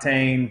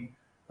octane,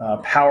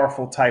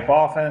 powerful type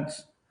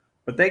offense,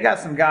 but they got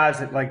some guys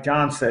that, like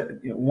John said,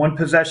 1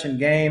 possession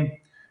game,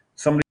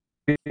 somebody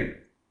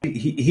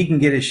he can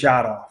get his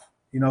shot off.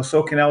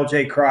 So can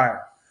LJ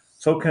Cryer,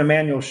 so can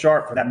Emmanuel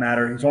Sharp for that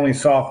matter. He's only a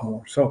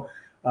sophomore. So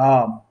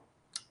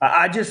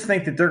I just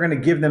think that they're going to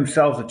give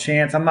themselves a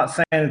chance. I'm not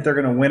saying that they're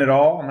going to win it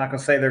all. I'm not going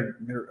to say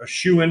they're a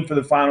shoo-in for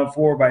the Final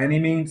Four by any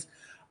means.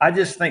 I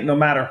just think no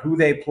matter who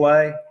they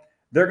play,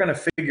 they're going to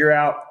figure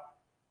out,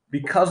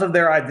 because of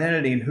their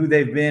identity and who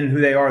they've been, who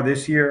they are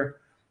this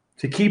year,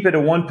 to keep it a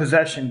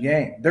 1-possession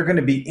game. They're going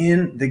to be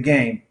in the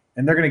game,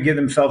 and they're going to give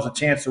themselves a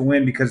chance to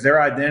win because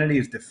their identity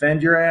is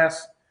defend your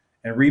ass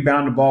and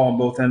rebound the ball on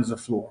both ends of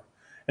the floor.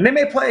 And they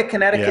may play a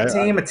Connecticut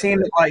team, a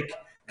team that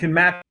can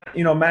match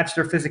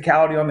their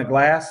physicality on the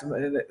glass.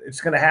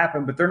 It's going to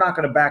happen, but they're not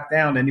going to back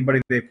down to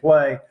anybody they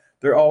play.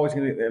 They're always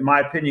going to, in my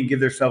opinion, give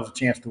themselves a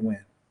chance to win.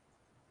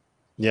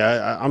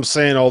 Yeah, I'm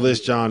saying all this,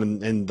 John,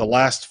 and the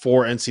last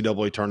 4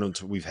 NCAA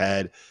tournaments we've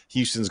had,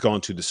 Houston's gone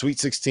to the Sweet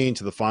 16,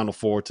 to the Final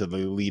Four, to the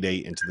Elite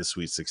 8, and to the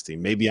Sweet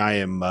 16. Maybe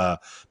I'm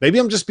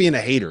just being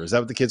a hater. Is that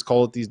what the kids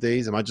call it these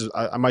days? I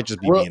might just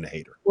be being a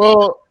hater.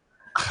 Well,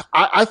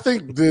 I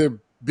think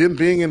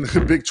being in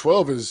the Big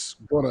 12 is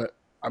going to,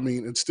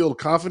 instill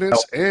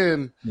confidence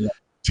and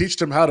teach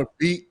them how to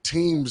beat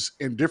teams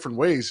in different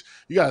ways.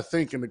 You got to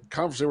think, in the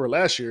conference they were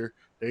last year,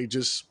 they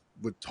just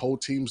would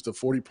hold teams to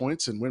 40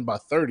 points and win by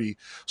 30.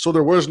 So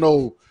there was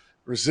no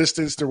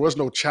resistance. There was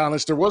no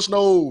challenge. There was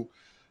no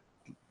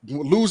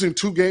losing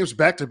 2 games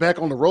back-to-back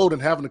on the road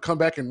and having to come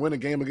back and win a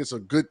game against a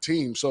good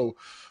team. So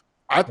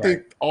I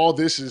think all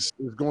this is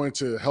going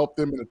to help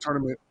them in the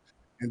tournament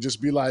and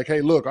just be like,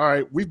 hey, look, all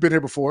right, we've been here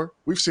before.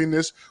 We've seen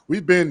this.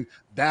 We've been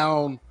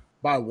down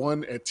by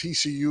 1 at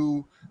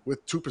TCU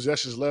with 2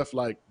 possessions left.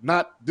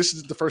 This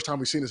is the first time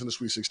we've seen this in the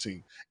Sweet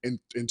 16 in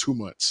 2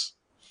 months.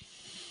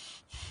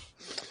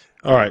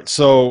 All right,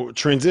 so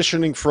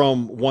transitioning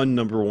from one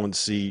number 1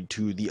 seed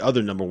to the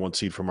other number 1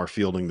 seed from our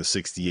Fielding the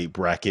 68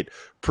 bracket,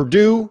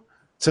 Purdue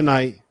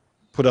tonight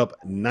put up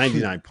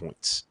 99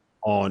 points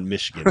on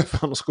Michigan. The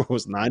final score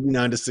was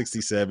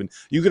 99-67.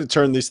 You could have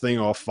turned this thing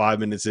off 5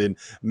 minutes in.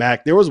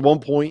 Mac, there was one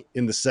point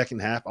in the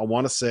second half, I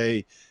want to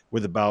say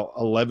with about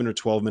 11 or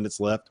 12 minutes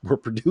left, where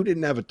Purdue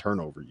didn't have a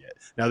turnover yet.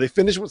 Now, they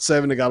finished with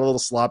 7. They got a little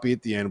sloppy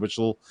at the end, which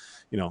will,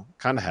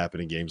 kind of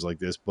happen in games like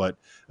this. But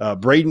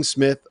Braden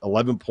Smith,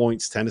 11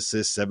 points, 10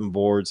 assists, 7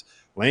 boards.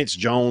 Lance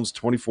Jones,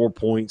 24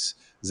 points.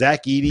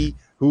 Zach Edey,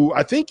 who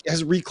I think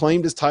has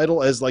reclaimed his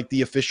title as like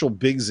the official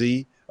Big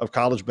Z of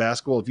college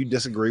basketball. If you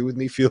disagree with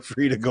me, feel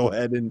free to go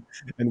ahead and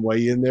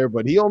weigh in there.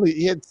 But he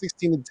had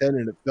 16 and 10,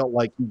 and it felt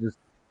like he just,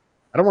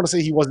 I don't want to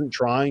say he wasn't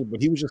trying,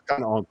 but he was just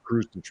kind of on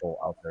cruise control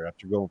out there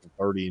after going for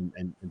 30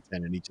 and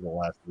 10 in each of the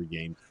last 3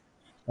 games.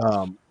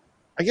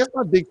 I guess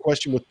my big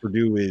question with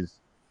Purdue is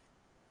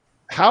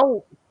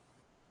how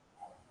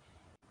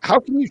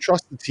can you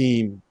trust the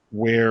team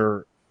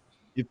where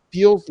it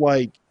feels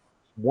like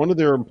one of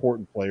their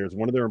important players,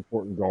 one of their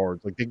important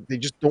guards, like they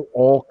just don't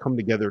all come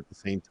together at the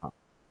same time?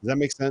 Does that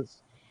make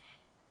sense?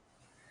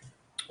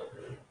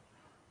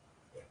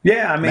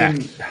 Yeah, I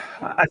mean,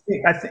 I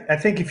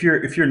think if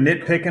you're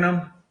nitpicking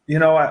them,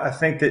 I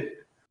think that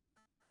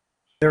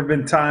there have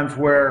been times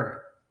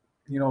where,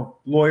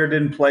 Lawyer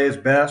didn't play his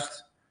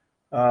best.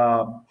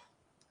 But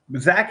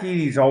Zach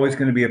Edey is always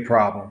going to be a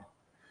problem.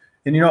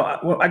 And,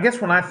 I guess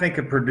when I think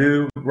of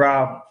Purdue,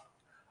 Rob,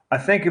 I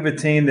think of a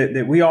team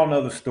that we all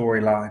know the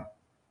storyline.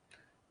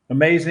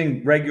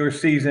 Amazing regular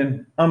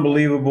season,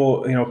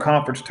 unbelievable,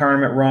 conference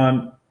tournament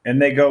run, and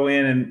they go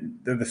in and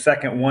they're the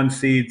second 1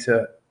 seed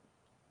to,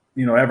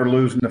 ever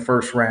lose in the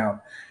first round.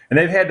 And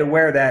they've had to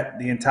wear that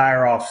the entire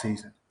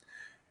offseason.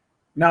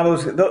 Now,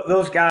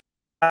 those guys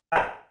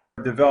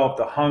developed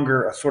a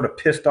hunger, a sort of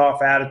pissed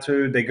off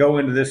attitude. They go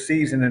into this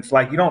season, and it's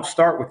like you don't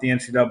start with the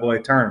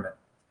NCAA tournament.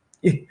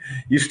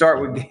 You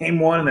start with game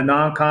 1 in the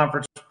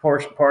non-conference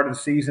part of the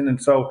season.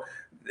 And so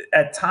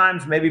at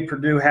times maybe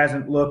Purdue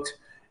hasn't looked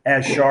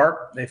as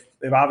sharp.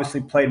 They've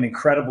obviously played an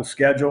incredible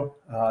schedule.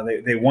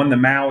 They won the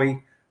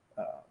Maui.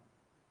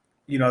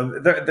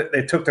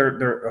 They took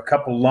their a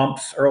couple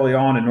lumps early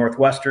on in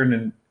Northwestern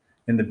and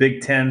in the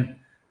Big Ten.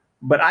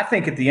 But I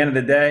think at the end of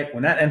the day,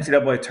 when that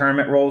NCAA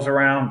tournament rolls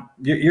around,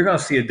 you're going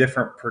to see a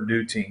different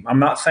Purdue team. I'm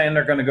not saying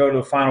they're going to go to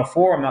the Final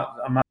Four.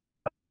 I'm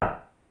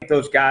not.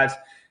 Those guys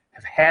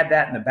have had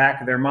that in the back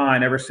of their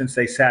mind ever since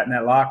they sat in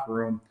that locker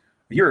room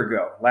a year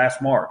ago,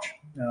 last March.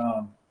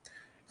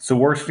 It's the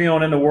worst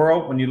feeling in the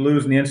world when you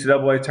lose in the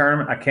NCAA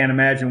tournament. I can't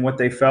imagine what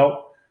they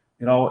felt,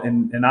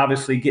 and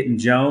obviously getting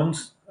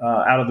Jones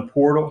out of the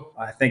portal,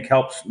 I think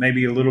helps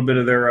maybe a little bit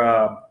of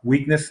their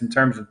weakness in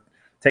terms of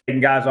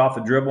taking guys off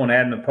the dribble and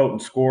adding a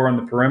potent scorer on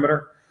the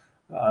perimeter,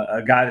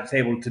 a guy that's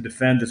able to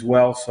defend as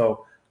well.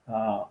 So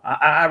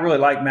I really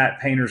like Matt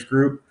Painter's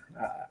group.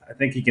 I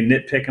think he can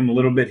nitpick him a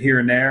little bit here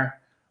and there,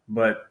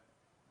 but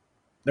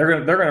they're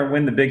going to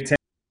win the Big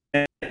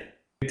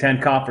Ten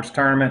Conference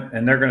tournament,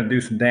 and they're going to do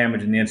some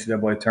damage in the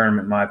NCAA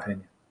tournament, in my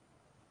opinion.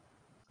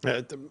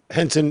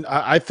 Henson,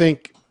 I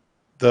think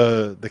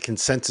the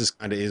consensus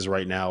kind of is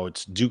right now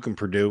it's Duke and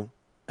Purdue,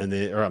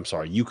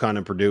 UConn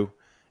and Purdue,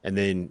 and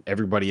then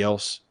everybody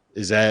else.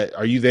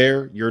 Are you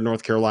there? You're a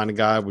North Carolina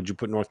guy. Would you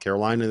put North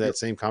Carolina in that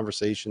same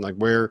conversation? Like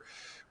where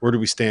do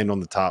we stand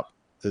on the top,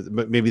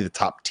 maybe the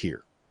top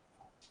tier?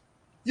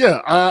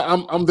 Yeah,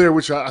 I'm there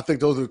with you. I think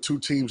those are the 2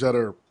 teams that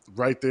are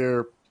right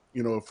there.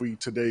 If we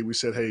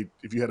said, hey,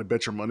 if you had to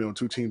bet your money on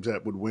 2 teams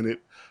that would win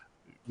it,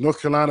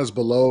 North Carolina's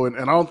below, and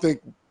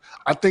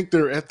I think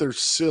they're at their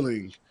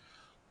ceiling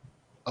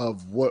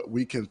of what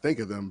we can think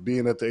of them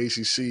being at the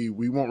ACC.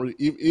 We won't really,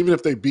 even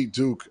if they beat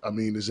Duke. I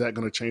mean, is that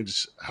going to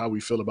change how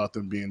we feel about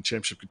them being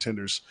championship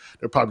contenders?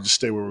 They'll probably just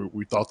stay where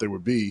we thought they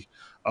would be.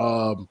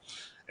 In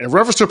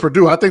reference to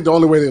Purdue, I think the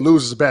only way they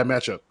lose is a bad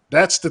matchup.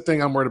 That's the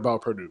thing I'm worried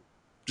about Purdue.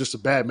 Just a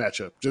bad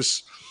matchup.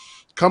 Just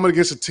coming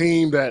against a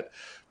team that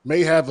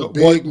may have a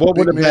big. What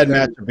would a bad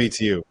matchup be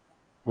to you?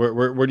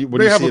 Where do you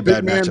see a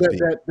bad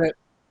matchup be?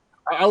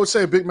 I would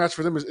say a big match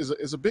for them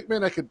is a big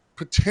man that could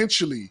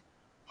potentially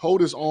hold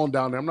his own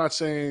down there. I'm not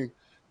saying,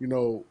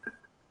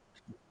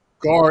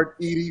 guard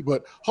Edey,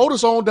 but hold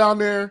his own down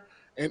there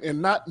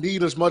and not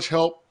need as much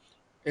help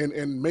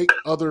and make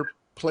other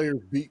players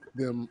beat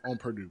them on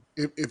Purdue.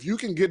 If you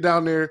can get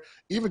down there,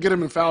 even get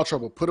him in foul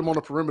trouble, put him on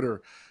the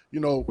perimeter,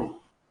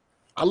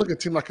 I look at a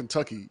team like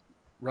Kentucky,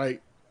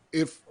 right?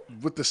 If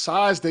with the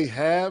size they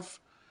have,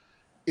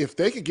 if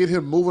they could get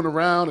him moving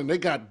around and they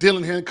got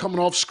Dillingham coming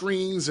off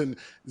screens and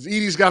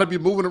Edey's got to be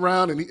moving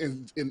around and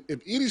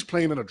if Edey's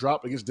playing in a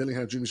drop against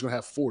Dillingham Jr., he's going to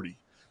have 40.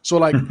 So,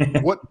 like,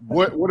 what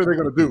are they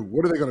going to do?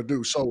 What are they going to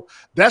do? So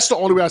that's the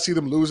only way I see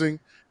them losing,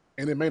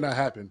 and it may not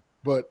happen.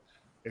 But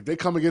if they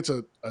come against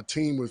a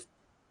team with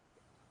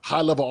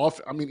high-level off.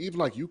 I mean, even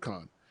like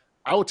UConn.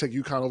 I would take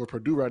UConn over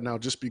Purdue right now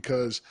just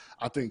because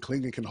I think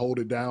Klingon can hold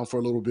it down for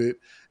a little bit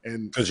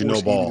and Because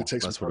force ball. Edey to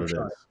take That's some what it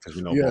shots. is.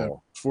 Because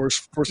ball.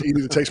 Force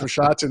Edey to take some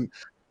shots, and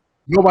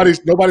nobody's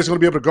going to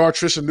be able to guard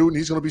Tristan Newton.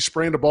 He's going to be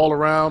spraying the ball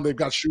around. They've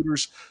got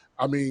shooters.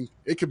 I mean,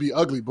 it could be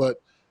ugly, but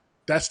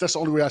that's the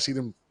only way I see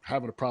them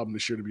having a problem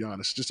this year, to be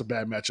honest. Just a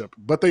bad matchup.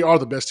 But they are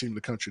the best team in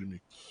the country to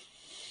me.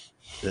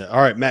 Yeah.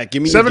 All right, Matt,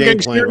 give me your game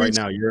plan right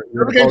now. You're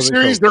 7-game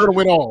series, they're going to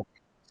win all.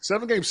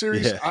 7-game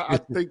series, I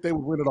think they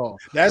would win it all.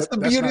 That's the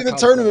beauty of the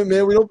tournament,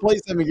 man. We don't play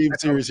 7-game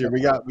series here.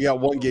 We got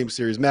 1-game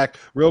series. Mac,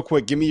 real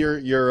quick, give me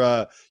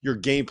your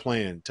game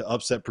plan to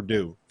upset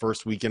Purdue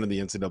first weekend of the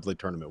NCAA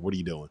tournament. What are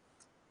you doing?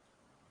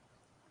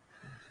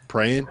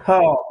 Praying?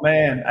 Oh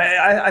man,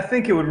 I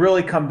think it would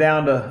really come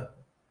down to,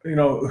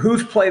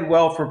 who's played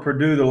well for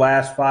Purdue the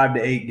last 5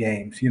 to 8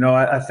 games.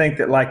 I think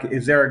that, like,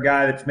 is there a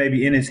guy that's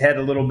maybe in his head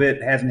a little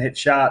bit, hasn't hit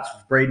shots?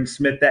 Is Braden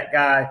Smith that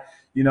guy?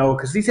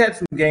 Because he's had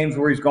some games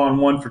where he's gone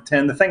 1 for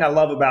 10. The thing I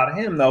love about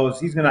him, though, is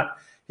he's not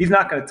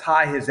going to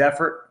tie his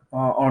effort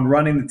on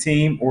running the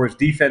team or his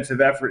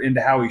defensive effort into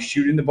how he's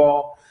shooting the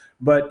ball.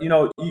 But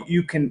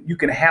you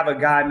can have a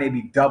guy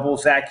maybe double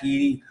Zach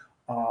Edey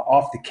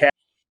off the catch,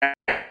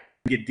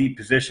 get deep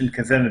position,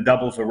 because then the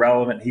double's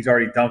irrelevant. He's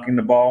already dunking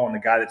the ball on the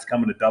guy that's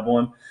coming to double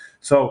him.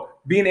 So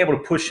being able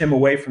to push him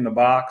away from the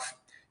box,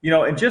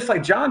 and just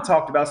like John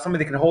talked about,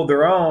 somebody that can hold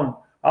their own.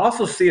 I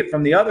also see it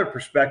from the other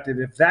perspective.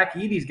 If Zach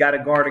Edey's got to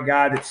guard a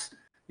guy that's,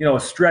 a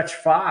stretch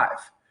 5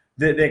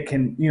 that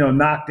can,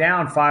 knock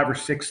down 5 or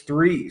 6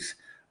 threes,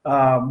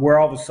 where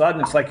all of a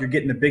sudden it's like you're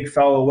getting a big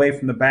fellow away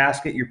from the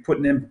basket. You're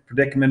putting him in a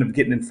predicament of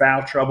getting in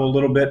foul trouble a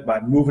little bit by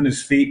moving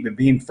his feet, but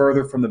being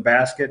further from the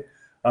basket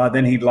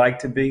than he'd like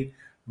to be.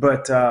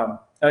 But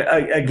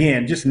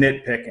again, just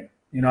nitpicking.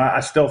 I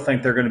still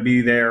think they're going to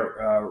be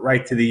there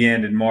right to the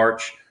end in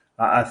March.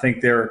 I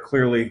think they're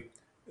clearly –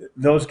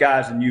 those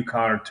guys in UConn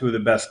are two of the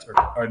best,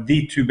 are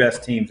the 2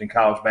 best teams in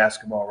college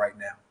basketball right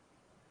now.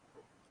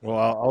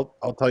 Well,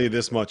 I'll tell you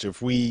this much.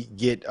 If we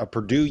get a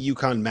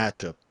Purdue-UConn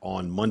matchup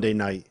on Monday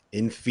night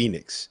in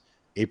Phoenix,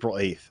 April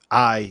 8th,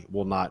 I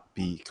will not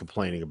be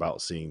complaining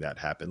about seeing that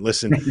happen.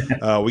 Listen,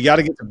 we got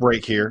to get to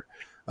break here.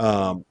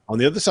 On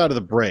the other side of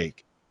the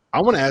break,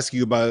 I want to ask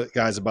you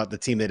guys about the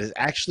team that is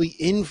actually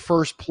in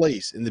first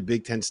place in the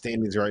Big Ten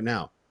standings right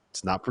now.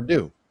 It's not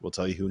Purdue. We'll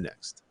tell you who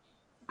next.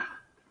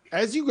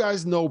 As you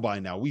guys know by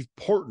now, we've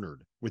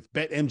partnered with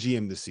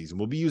BetMGM this season.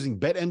 We'll be using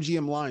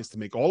BetMGM lines to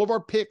make all of our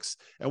picks,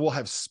 and we'll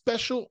have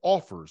special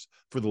offers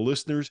for the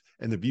listeners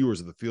and the viewers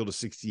of the Field of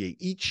 68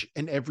 each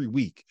and every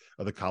week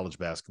of the college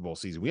basketball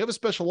season. We have a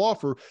special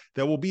offer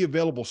that will be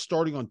available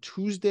starting on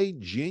Tuesday,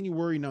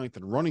 January 9th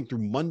and running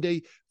through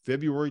Monday,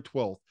 February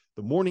 12th,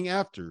 the morning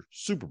after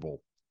Super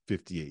Bowl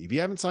 58. If you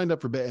haven't signed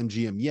up for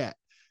BetMGM yet,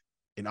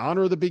 in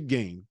honor of the big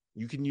game,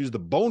 you can use the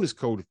bonus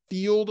code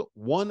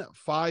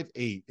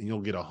FIELD158 and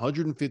you'll get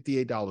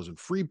 $158 in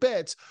free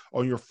bets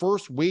on your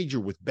first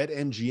wager with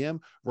BetMGM,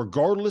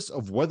 regardless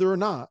of whether or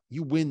not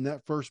you win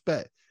that first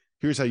bet.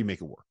 Here's how you make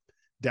it work.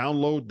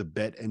 Download the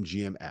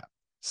BetMGM app.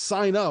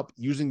 Sign up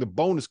using the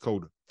bonus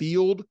code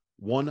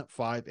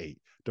FIELD158.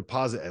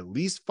 Deposit at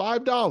least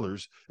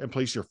 $5 and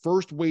place your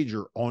first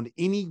wager on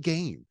any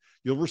game.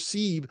 You'll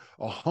receive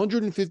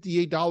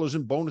 $158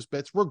 in bonus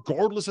bets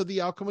regardless of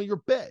the outcome of your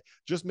bet.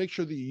 Just make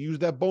sure that you use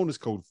that bonus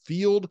code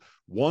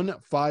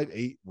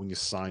FIELD158 when you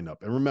sign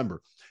up. And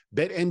remember,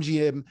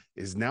 BetMGM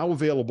is now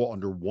available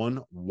under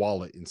one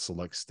wallet in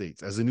select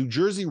states. As a New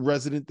Jersey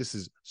resident, this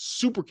is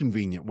super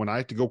convenient when I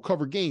have to go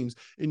cover games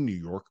in New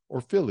York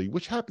or Philly,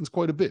 which happens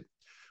quite a bit.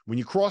 When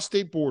you cross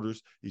state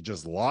borders, you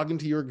just log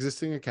into your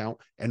existing account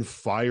and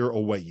fire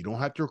away. You don't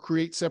have to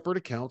create separate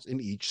accounts in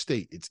each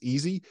state. It's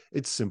easy,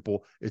 it's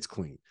simple, it's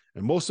clean.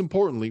 And most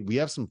importantly, we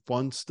have some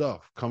fun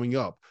stuff coming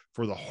up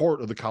for the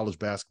heart of the college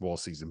basketball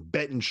season.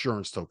 Bet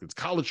insurance tokens,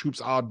 college hoops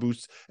odd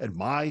boosts, and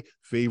my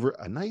favorite,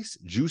 a nice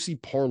juicy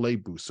parlay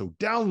boost. So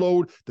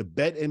download the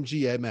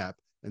BetMGM app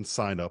and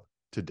sign up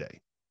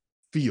today.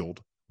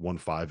 Field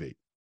 158.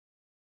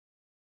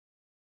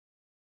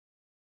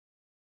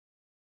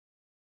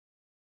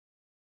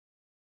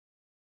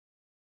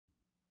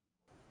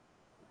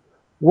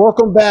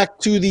 Welcome back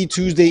to the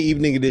Tuesday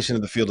evening edition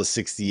of the Field of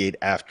 68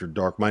 After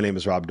Dark. My name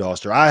is Rob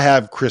Doster. I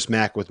have Chris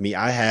Mack with me.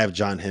 I have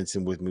John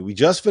Henson with me. We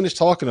just finished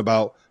talking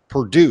about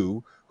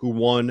Purdue, who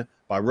won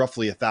by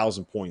roughly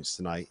 1,000 points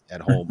tonight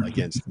at home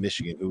against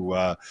Michigan, who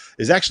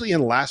is actually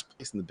in last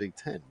place in the Big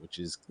Ten, which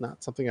is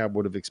not something I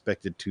would have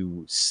expected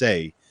to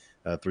say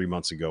 3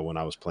 months ago when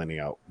I was planning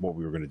out what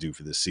we were going to do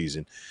for this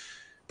season.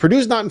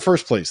 Purdue's not in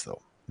first place,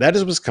 though. That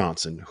is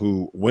Wisconsin,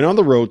 who went on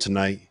the road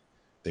tonight.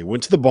 They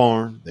went to the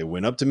barn, they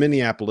went up to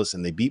Minneapolis,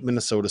 and they beat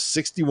Minnesota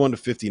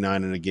 61-59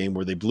 in a game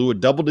where they blew a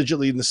double-digit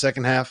lead in the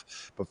second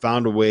half, but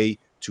found a way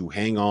to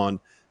hang on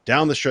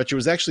down the stretch. It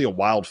was actually a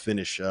wild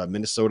finish.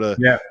 Minnesota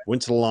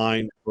went to the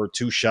line for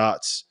 2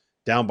 shots,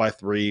 down by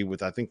 3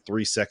 with, I think,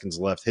 3 seconds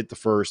left, hit the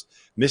first,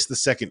 missed the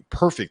second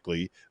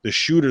perfectly. The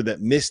shooter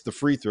that missed the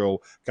free throw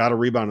got a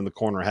rebound in the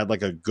corner, had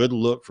like a good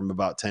look from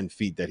about 10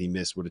 feet that he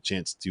missed with a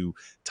chance to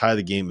tie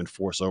the game and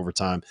force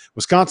overtime.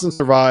 Wisconsin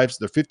survives.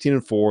 They're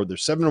 15-4. They're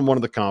 7-1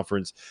 in the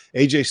conference.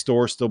 AJ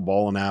Storr still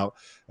balling out.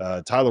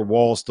 Tyler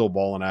Wall still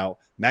balling out.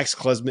 Max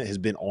Klesmit has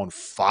been on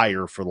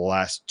fire for the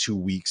last 2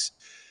 weeks.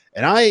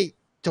 And I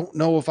don't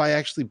know if I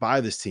actually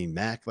buy this team,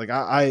 Mac. Like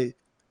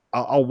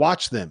I'll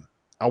watch them.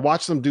 I'll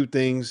watch them do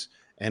things,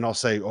 and I'll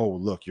say, oh,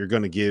 look, you're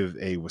going to give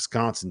a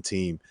Wisconsin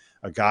team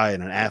a guy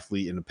and an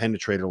athlete and a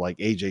penetrator like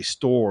AJ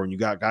Storr, and you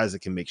got guys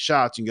that can make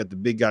shots. You got the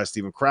big guy,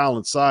 Steven Crowell,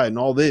 inside and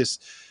all this.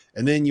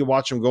 And then you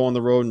watch them go on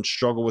the road and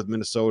struggle with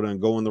Minnesota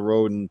and go on the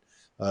road and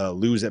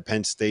lose at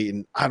Penn State.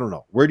 And I don't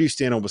know. Where do you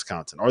stand on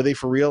Wisconsin? Are they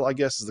for real, I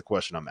guess, is the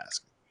question I'm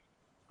asking.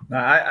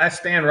 I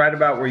stand right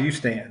about where you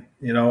stand.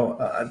 They're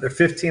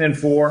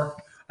 15-4.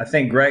 I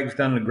think Greg's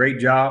done a great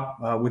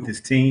job with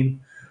his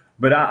team.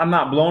 But I'm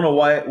not blown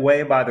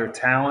away by their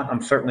talent.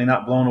 I'm certainly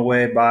not blown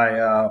away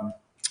by, I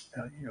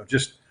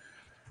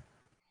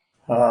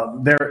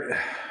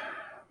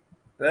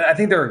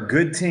think they're a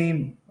good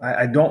team.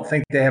 I don't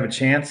think they have a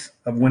chance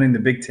of winning the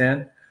Big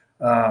Ten.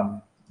 I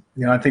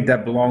think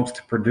that belongs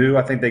to Purdue.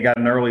 I think they got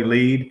an early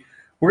lead.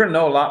 We're going to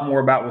know a lot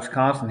more about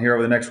Wisconsin here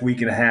over the next week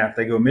and a half.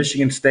 They go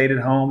Michigan State at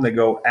home. They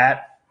go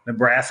at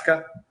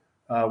Nebraska,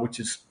 which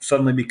has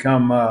suddenly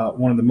become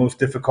one of the most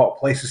difficult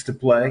places to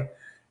play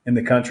in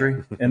the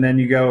country. And then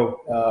you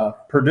go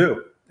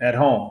Purdue at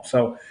home.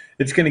 So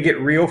it's going to get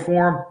real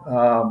for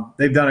them.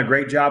 They've done a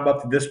great job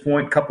up to this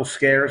point. Couple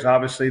scares.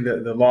 Obviously,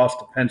 the loss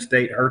to Penn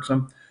State hurts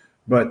them.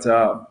 But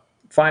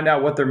find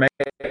out what they're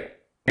making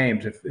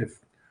games. If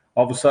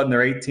all of a sudden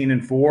they're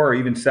 18-4 or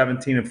even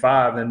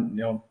 17-5,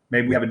 then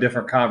maybe we have a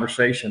different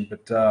conversation.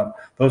 But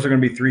those are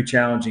going to be 3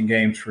 challenging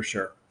games for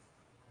sure.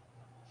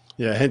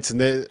 Yeah,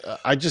 Henson,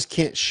 I just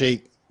can't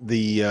shake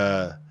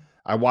the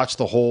I watched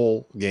the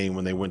whole game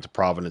when they went to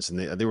Providence, and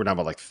they were down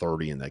by like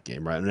 30 in that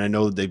game, right? And I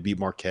know that they beat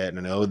Marquette, and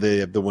I know they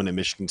have the win at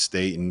Michigan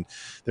State, and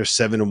they're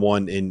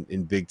 7-1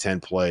 in Big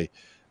Ten play.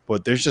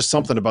 But there's just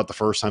something about the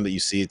first time that you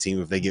see a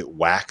team, if they get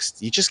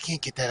waxed, you just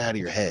can't get that out of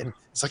your head.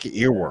 It's like an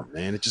earworm,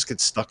 man. It just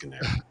gets stuck in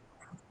there.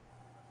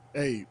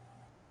 Hey,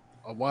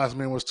 a wise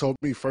man was told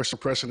me first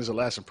impression is a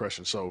last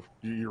impression, so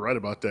you're right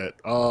about that.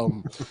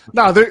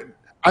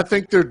 I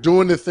think they're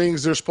doing the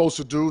things they're supposed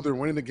to do. They're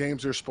winning the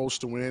games they're supposed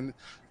to win,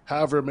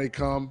 however it may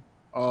come.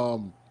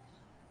 And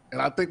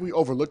I think we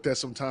overlook that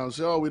sometimes.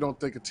 We don't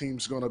think a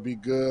team's going to be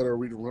good or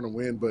we're going to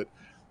win. But,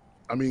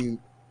 I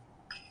mean,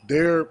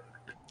 they're,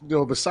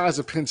 besides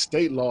the Penn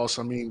State loss,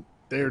 I mean,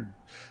 they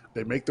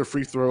make their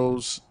free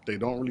throws. They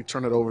don't really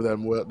turn it over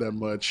that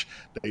much.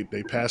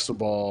 They pass the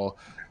ball.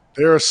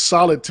 They're a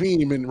solid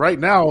team. And right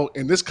now,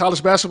 in this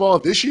college basketball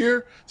this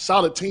year,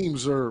 solid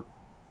teams are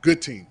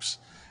good teams.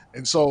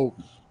 And so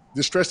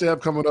the stretch they have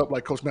coming up,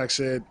 like Coach Mack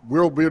said,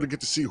 we'll be able to get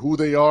to see who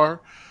they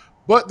are.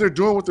 But they're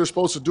doing what they're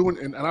supposed to do,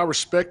 and I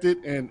respect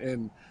it.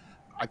 And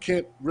I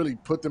can't really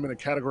put them in a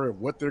category of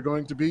what they're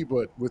going to be,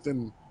 but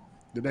within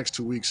the next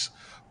 2 weeks,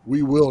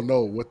 we will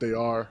know what they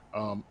are.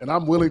 And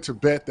I'm willing to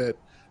bet that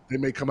they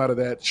may come out of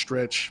that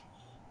stretch,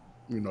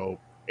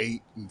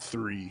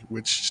 8-3,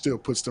 which still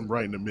puts them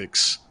right in the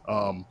mix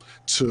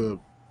to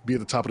be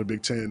at the top of the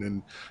Big Ten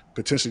and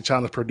potentially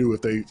challenge Purdue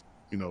if they,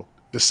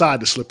 decide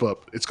to slip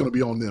up. It's going to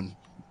be on them,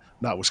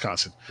 not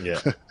Wisconsin. Yeah.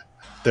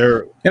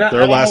 Their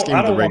last game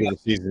of the regular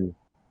season.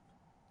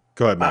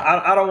 Go ahead, Matt.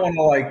 I don't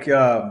want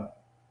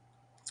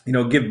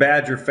to give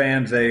Badger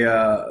fans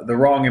the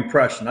wrong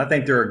impression. I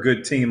think they're a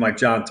good team, like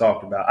John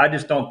talked about. I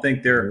just don't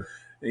think they're,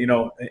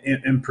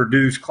 in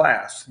Purdue's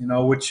class.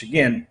 Which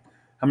again,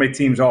 how many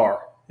teams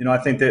are? I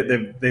think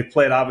that they've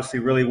played obviously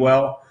really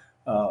well.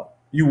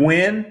 You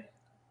win.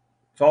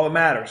 It's all that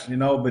matters,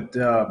 But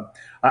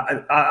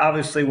I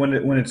obviously,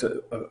 when it's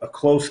a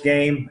close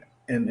game,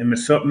 and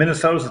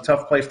Minnesota's a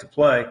tough place to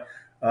play.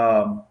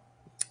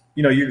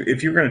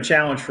 If you're going to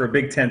challenge for a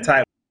Big Ten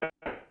title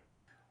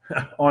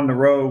on the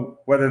road,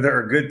 whether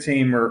they're a good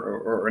team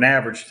or an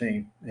average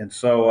team, and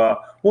so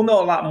we'll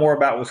know a lot more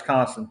about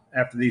Wisconsin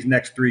after these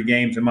next 3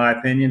 games, in my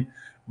opinion.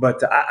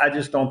 But I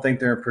just don't think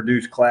they're in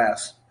Purdue's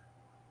class.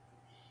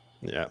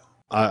 Yeah,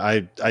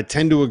 I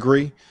tend to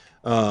agree.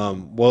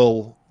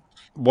 The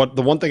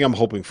one thing I'm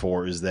hoping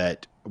for is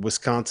that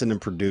Wisconsin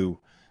and Purdue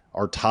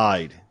are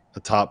tied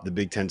atop the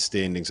Big Ten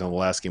standings on the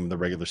last game of the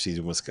regular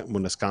season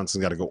when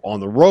Wisconsin's got to go on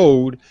the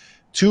road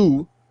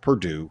to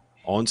Purdue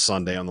on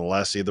Sunday on the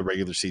last day of the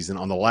regular season,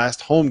 on the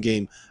last home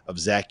game of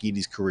Zach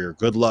Edey's career.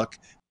 Good luck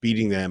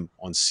beating them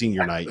on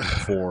senior night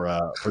for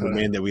the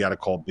man that we got to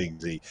call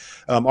Big Z.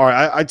 All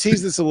right, I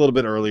teased this a little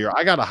bit earlier.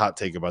 I got a hot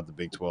take about the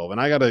Big 12,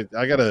 and I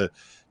gotta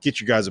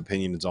get you guys'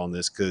 opinions on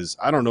this because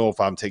I don't know if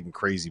I'm taking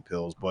crazy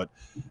pills, but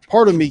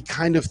part of me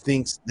kind of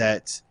thinks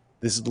that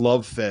this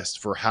love fest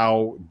for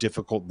how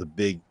difficult the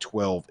Big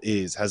 12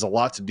 has a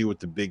lot to do with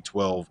the Big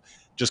 12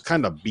 just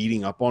kind of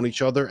beating up on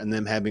each other and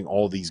them having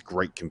all these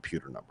great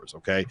computer numbers,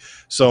 okay?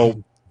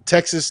 So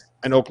Texas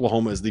and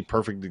Oklahoma is the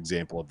perfect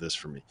example of this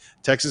for me.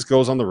 Texas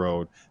goes on the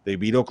road. They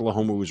beat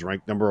Oklahoma, who's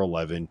ranked number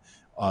 11,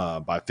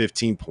 by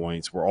 15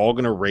 points. We're all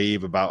going to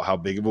rave about how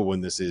big of a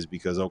win this is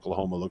because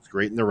Oklahoma looks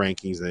great in the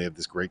rankings. They have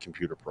this great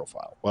computer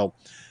profile. Well,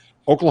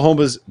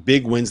 Oklahoma's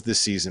big wins this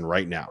season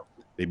right now.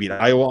 They beat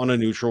Iowa on a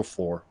neutral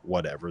floor,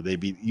 whatever. They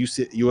beat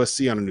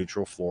USC on a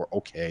neutral floor,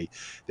 okay.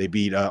 They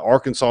beat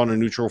Arkansas on a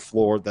neutral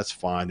floor, that's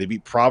fine. They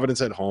beat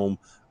Providence at home,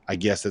 I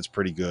guess that's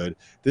pretty good.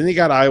 Then they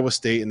got Iowa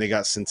State and they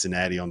got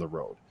Cincinnati on the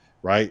road,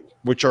 right?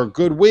 Which are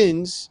good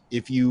wins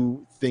if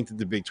you think that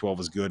the Big 12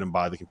 is good and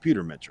by the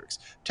computer metrics.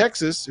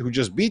 Texas, who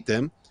just beat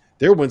them,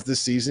 their wins this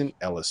season,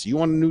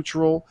 LSU on a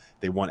neutral.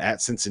 They won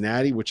at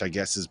Cincinnati, which I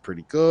guess is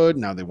pretty good.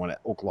 Now they won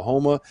at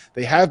Oklahoma.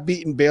 They have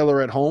beaten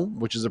Baylor at home,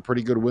 which is a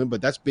pretty good win, but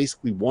that's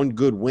basically one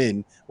good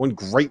win, one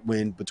great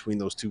win between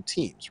those two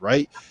teams,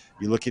 right?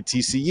 You look at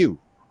TCU.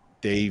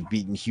 They've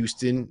beaten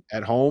Houston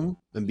at home.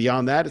 And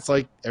beyond that, it's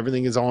like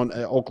everything is on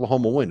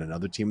Oklahoma win,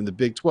 another team in the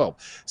Big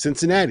 12.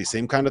 Cincinnati,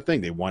 same kind of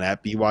thing. They won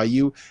at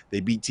BYU. They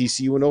beat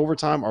TCU in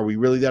overtime. Are we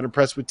really that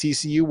impressed with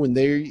TCU when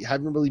they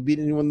haven't really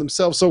beaten anyone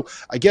themselves? So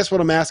I guess what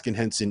I'm asking,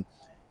 Henson,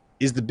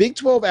 is the Big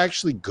 12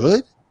 actually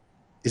good?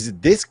 Is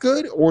it this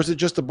good? Or is it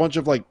just a bunch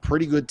of like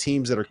pretty good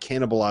teams that are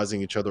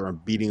cannibalizing each other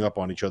and beating up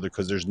on each other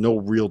because there's no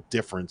real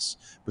difference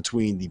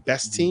between the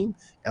best team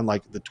and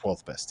like the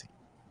 12th best team?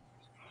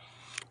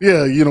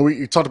 Yeah, you know,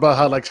 we talked about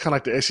how like kind of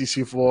like the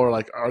SEC floor,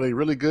 like are they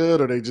really good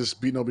or are they just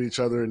beating up each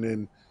other? And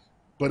then,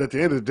 but at the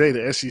end of the day,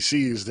 the SEC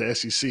is the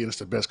SEC and it's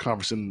the best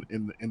conference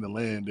in the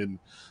land, and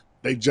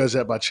they judge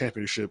that by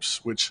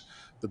championships, which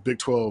the Big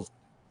 12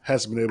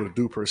 hasn't been able to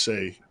do per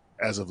se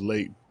as of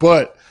late.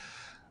 But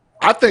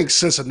I think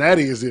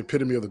Cincinnati is the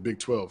epitome of the Big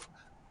 12.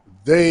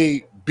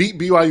 They beat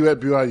BYU at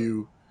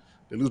BYU.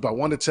 They lose by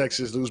 1 to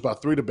Texas, lose by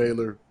 3 to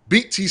Baylor,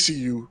 beat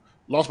TCU,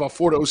 lost by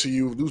 4 to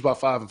OCU, lose by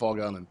 5 in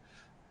Fog Island.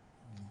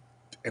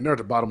 And they're at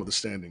the bottom of the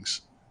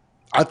standings.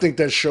 I think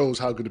that shows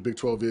how good the Big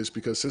 12 is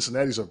because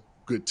Cincinnati's a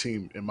good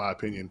team, in my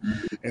opinion.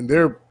 And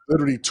they're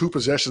literally 2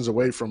 possessions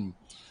away from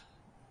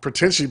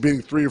potentially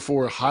being 3 or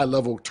 4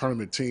 high-level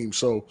tournament teams.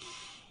 So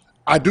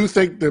I do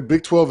think the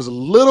Big 12 is a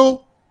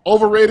little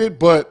overrated,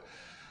 but,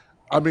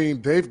 I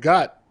mean, they've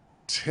got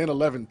 10,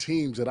 11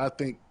 teams that I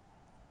think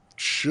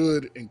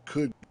should and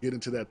could get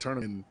into that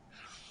tournament.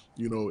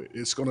 You know,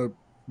 it's going to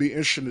be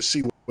interesting to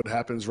see what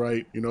happens,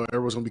 right? You know,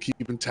 everyone's going to be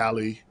keeping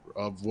tally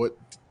of what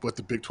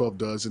the Big 12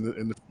 does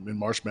in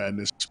March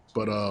Madness.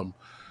 But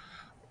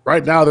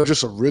right now, they're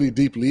just a really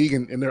deep league,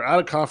 and they're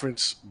out of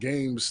conference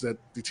games that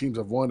the teams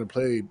have won and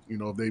played. You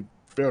know, they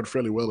fared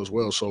fairly well as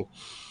well. So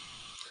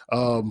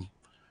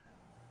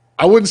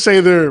I wouldn't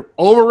say they're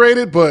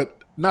overrated,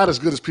 but not as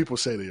good as people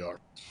say they are.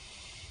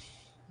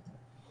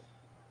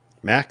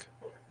 Mac?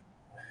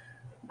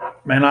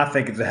 Man, I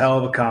think it's a hell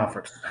of a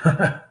conference.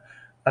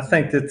 I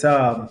think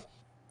that,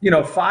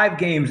 5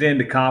 games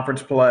into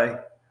conference play,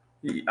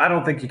 I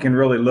don't think you can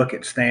really look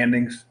at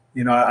standings.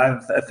 You know,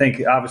 I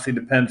think it obviously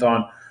depends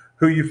on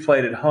who you've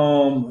played at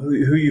home,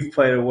 who you've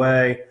played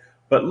away.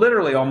 But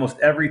literally almost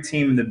every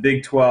team in the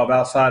Big 12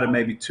 outside of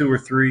maybe 2 or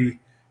 3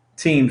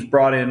 teams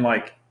brought in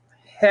like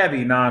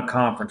heavy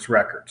non-conference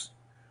records.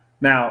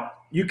 Now,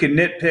 you can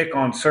nitpick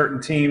on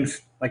certain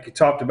teams, like you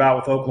talked about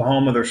with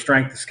Oklahoma, their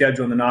strength of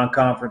schedule in the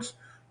non-conference.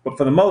 But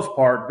for the most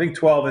part, Big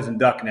 12 isn't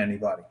ducking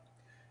anybody.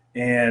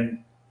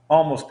 And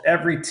almost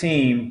every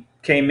team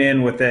came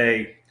in with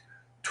a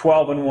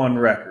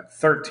 12-1 record,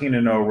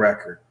 13-0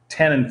 record,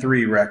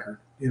 10-3 record.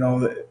 You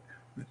know,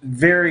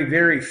 very,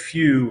 very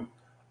few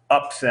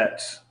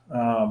upsets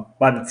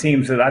by the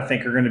teams that I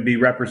think are going to be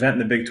representing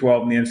the Big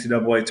 12 in the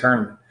NCAA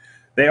tournament.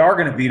 They are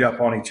going to beat up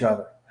on each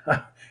other.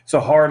 It's a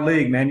hard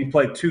league, man. You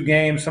play 2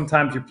 games.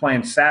 Sometimes you're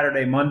playing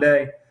Saturday,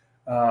 Monday,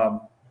 home,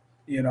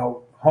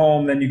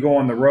 then you go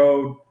on the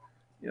road.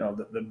 You know,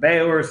 the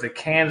Baylors, the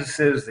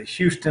Kansases, the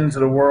Houstons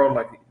of the world,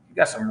 like you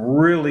got some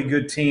really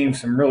good teams,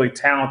 some really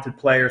talented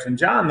players. And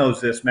John knows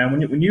this, man.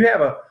 When you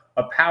have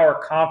a power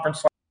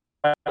conference,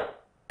 like if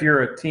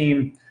you're a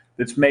team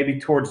that's maybe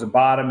towards the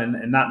bottom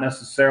and not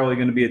necessarily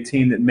going to be a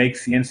team that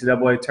makes the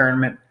NCAA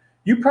tournament,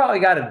 you probably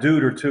got a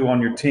dude or two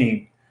on your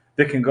team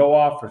that can go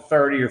off for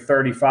 30 or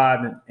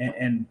 35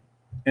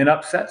 and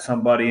upset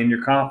somebody in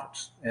your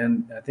conference.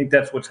 And I think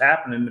that's what's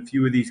happening in a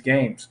few of these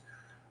games.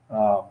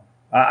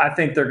 I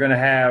think they're going to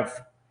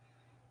have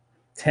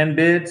 10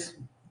 bids,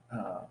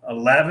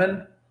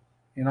 11.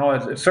 You know,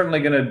 it's certainly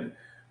going to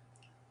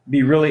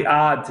be really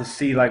odd to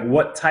see like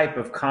what type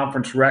of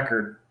conference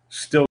record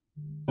still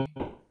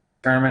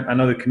tournament. I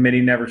know the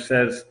committee never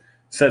says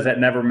that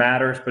never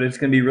matters, but it's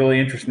going to be really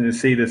interesting to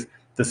see this.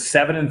 The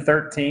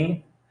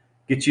 7-13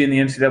 get you in the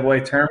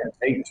NCAA tournament,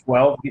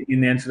 8-12 get you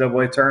in the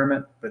NCAA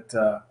tournament, but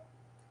a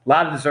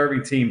lot of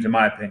deserving teams, in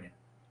my opinion.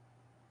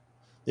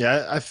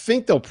 Yeah, I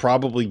think they'll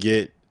probably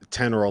get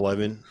 10 or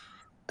 11.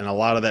 And a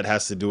lot of that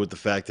has to do with the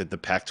fact that the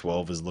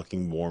Pac-12 is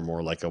looking more and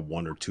more like a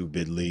 1 or 2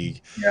 bid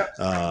league.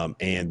 Yeah.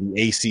 And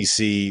the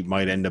ACC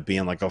might end up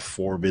being like a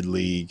 4 bid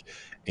league.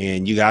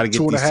 And you got to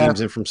get these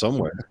teams in from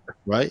somewhere.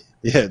 right?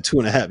 Yeah,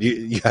 2.5.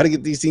 You got to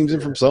get these teams in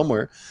from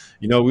somewhere.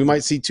 We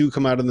might see 2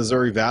 come out of the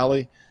Missouri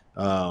Valley.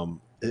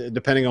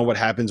 Depending on what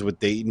happens with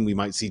Dayton, we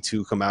might see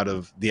 2 come out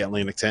of the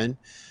Atlantic 10.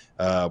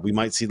 We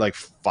might see like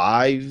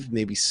 5,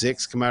 maybe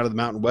 6 come out of the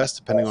Mountain West,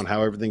 depending on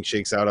how everything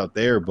shakes out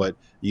there. But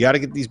you got to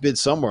get these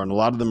bids somewhere, and a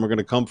lot of them are going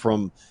to come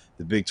from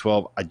the Big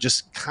 12. I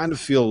just kind of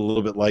feel a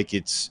little bit like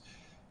it's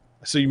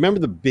 – so you remember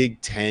the Big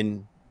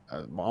 10?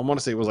 I want to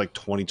say it was like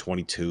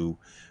 2022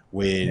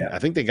 when I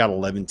think they got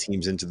 11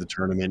 teams into the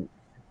tournament,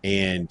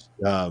 and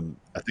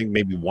I think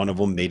maybe one of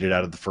them made it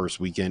out of the first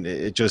weekend.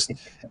 It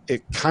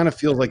kind of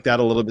feels like that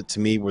a little bit to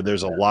me, where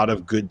there's a lot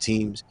of good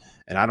teams,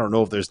 and I don't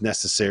know if there's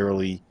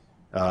necessarily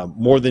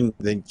more than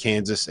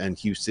Kansas and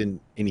Houston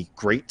any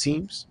great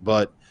teams,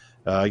 but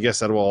I guess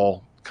that will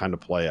all kind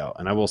of play out.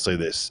 And I will say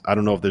this: I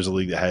don't know if there's a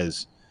league that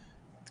has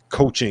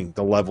coaching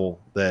the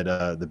level that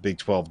the Big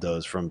 12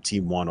 does, from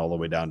Team 1 all the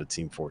way down to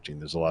Team 14.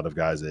 There's a lot of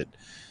guys that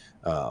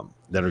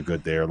are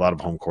good there, a lot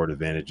of home court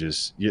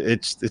advantages.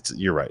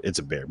 You're right, it's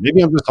a bear.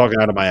 Maybe I'm just talking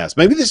out of my ass.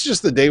 Maybe this is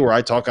just the day where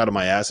I talk out of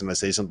my ass and I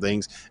say some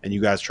things and you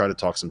guys try to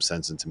talk some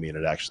sense into me and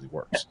it actually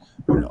works.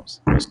 Who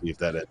knows? We'll see if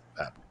that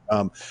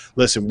happens.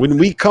 Listen, when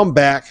we come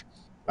back,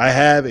 I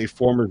have a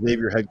former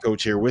Xavier head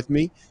coach here with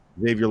me.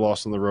 Xavier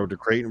lost on the road to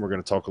Creighton. We're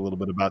going to talk a little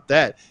bit about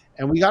that,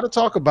 and we got to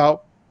talk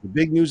about the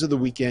big news of the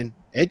weekend: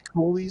 Ed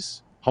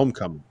Coley's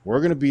homecoming. We're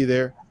going to be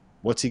there.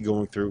 What's he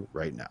going through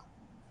right now?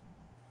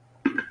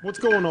 What's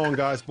going on,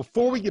 guys?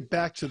 Before we get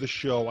back to the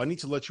show, I need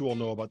to let you all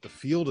know about the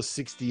Field of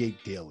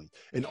 68 Daily,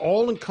 an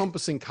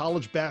all-encompassing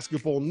college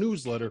basketball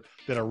newsletter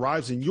that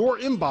arrives in your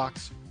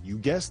inbox, you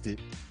guessed it,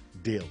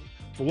 daily.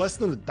 For less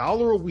than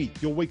 $1 a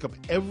week, you'll wake up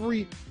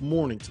every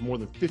morning to more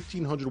than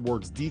 1,500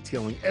 words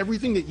detailing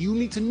everything that you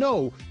need to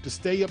know to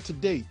stay up to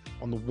date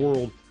on the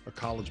world of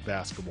college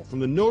basketball. From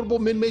the notable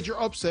mid-major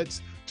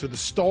upsets to the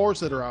stars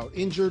that are out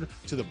injured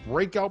to the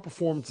breakout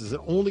performances that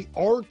only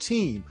our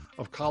team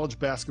of college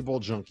basketball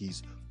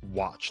junkies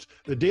watched.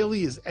 The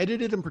Daily is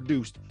edited and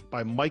produced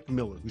by Mike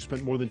Miller, who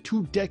spent more than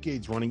 2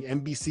 decades running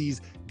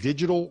NBC's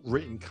digital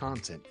written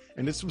content,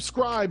 and is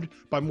subscribed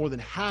by more than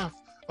half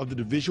of the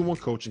Division I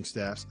coaching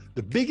staffs,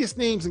 the biggest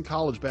names in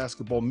college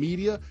basketball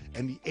media,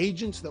 and the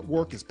agents that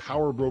work as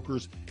power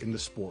brokers in the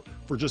sport.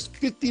 For just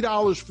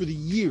 $50 for the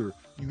year,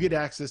 you get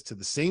access to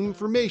the same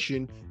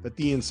information that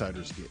the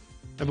insiders get.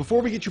 And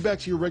before we get you back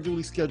to your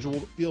regularly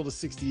scheduled Field of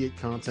 68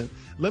 content,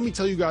 let me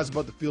tell you guys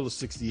about the Field of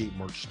 68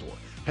 merch store.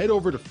 Head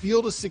over to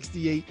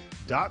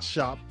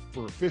fieldof68.shop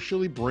for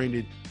officially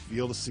branded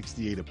Field of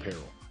 68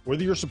 apparel.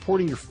 Whether you're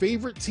supporting your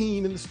favorite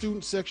team in the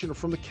student section or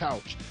from the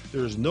couch,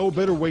 there is no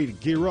better way to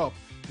gear up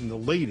than the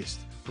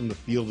latest from the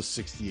Field of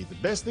 68. The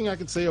best thing I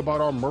can say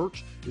about our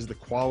merch is the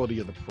quality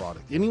of the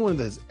product. Anyone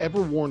that has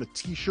ever worn a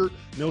t-shirt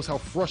knows how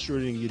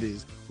frustrating it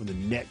is when the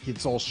neck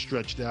gets all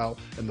stretched out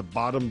and the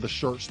bottom of the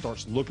shirt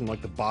starts looking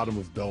like the bottom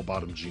of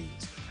bell-bottom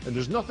jeans. And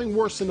there's nothing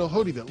worse than a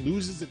hoodie that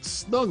loses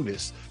its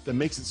snugness that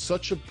makes it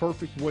such a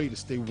perfect way to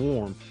stay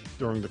warm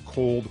during the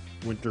cold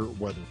winter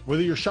weather.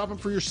 Whether you're shopping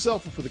for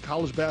yourself or for the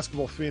college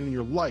basketball fan in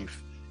your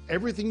life,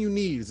 everything you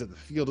need is at the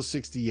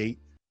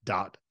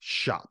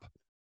fieldof68.shop.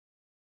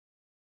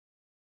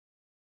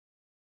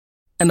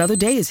 Another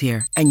day is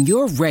here, and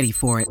you're ready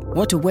for it.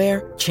 What to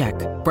wear? Check.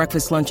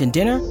 Breakfast, lunch, and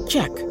dinner?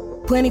 Check.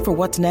 Planning for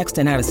what's next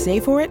and how to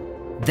save for it?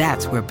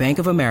 That's where Bank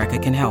of America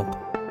can help.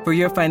 For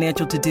your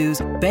financial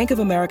to-dos, Bank of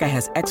America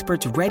has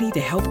experts ready to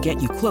help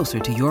get you closer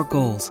to your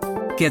goals.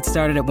 Get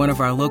started at one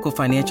of our local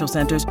financial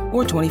centers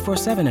or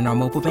 24/7 in our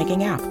mobile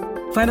banking app.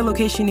 Find a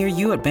location near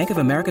you at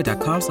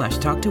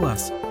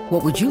bankofamerica.com/talktous.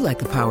 What would you like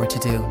the power to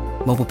do?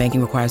 Mobile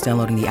banking requires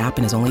downloading the app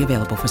and is only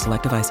available for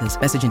select devices.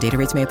 Message and data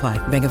rates may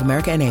apply. Bank of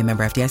America N.A.,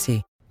 member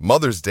FDIC.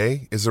 Mother's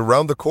Day is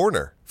around the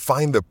corner.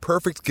 Find the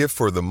perfect gift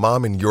for the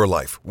mom in your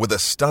life with a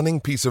stunning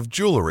piece of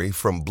jewelry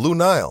from Blue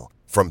Nile.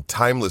 From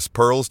timeless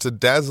pearls to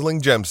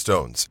dazzling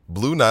gemstones,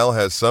 Blue Nile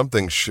has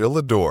something she'll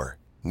adore.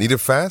 Need it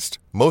fast?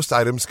 Most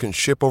items can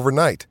ship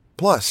overnight.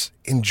 Plus,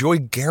 enjoy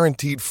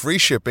guaranteed free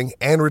shipping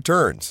and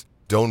returns.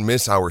 Don't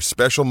miss our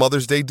special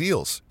Mother's Day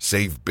deals.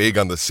 Save big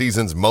on the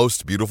season's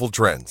most beautiful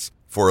trends.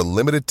 For a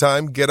limited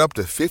time, get up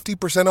to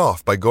 50%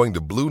 off by going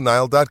to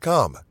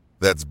BlueNile.com.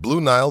 That's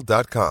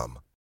BlueNile.com.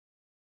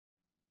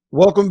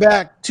 Welcome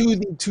back to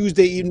the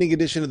Tuesday evening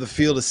edition of the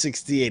Field of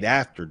 68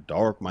 After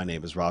Dark. My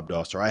name is Rob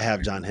Doster. I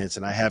have John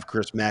Henson. I have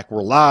Chris Mack.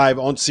 We're live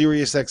on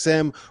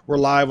SiriusXM. We're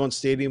live on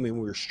Stadium,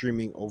 and we're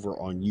streaming over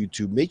on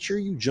YouTube. Make sure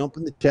you jump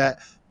in the chat.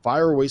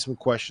 Fire away some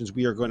questions.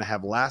 We are going to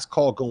have last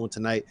call going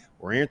tonight.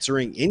 We're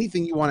answering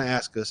anything you want to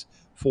ask us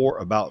for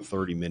about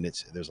 30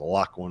 minutes. There's a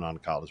lot going on in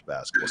college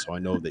basketball, so I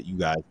know that you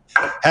guys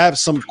have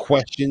some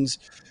questions.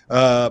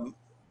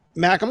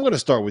 Mac, I'm going to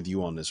start with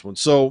you on this one.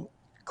 So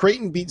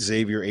Creighton beat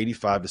Xavier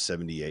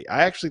 85-78.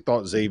 I actually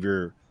thought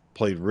Xavier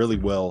played really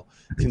well,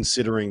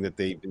 considering that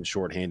they've been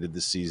shorthanded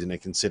this season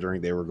and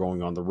considering they were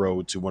going on the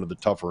road to one of the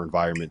tougher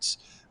environments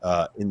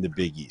in the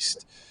Big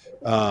East.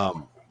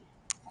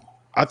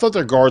 I thought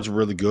their guards were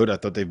really good. I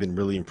thought they've been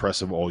really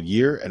impressive all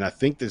year, and I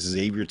think this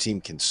Xavier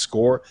team can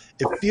score.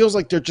 It feels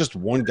like they're just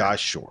one guy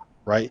short.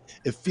 right?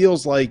 It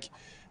feels like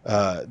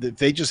if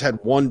they just had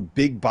one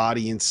big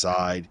body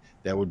inside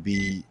that would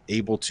be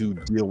able to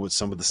deal with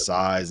some of the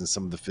size and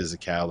some of the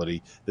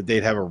physicality, that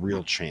they'd have a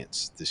real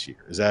chance this year.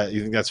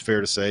 You think that's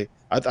fair to say?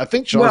 I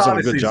think Sean's done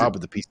a good job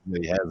with the pieces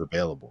that he has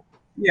available.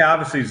 Yeah,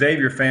 obviously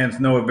Xavier fans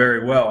know it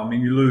very well. I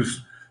mean, you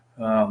lose,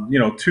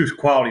 two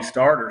quality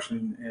starters,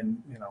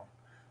 and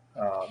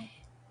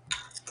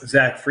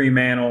Zach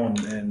Fremantle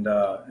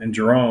and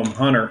Jerome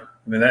Hunter.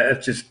 I mean,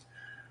 that just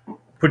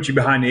puts you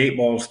behind the eight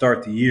ball to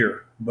start the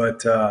year.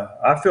 But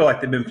I feel like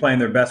they've been playing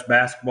their best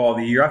basketball of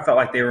the year. I felt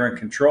like they were in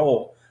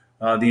control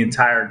the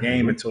entire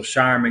game until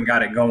Shireman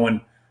got it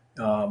going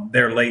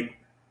there late.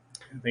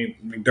 I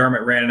think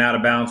McDermott ran an out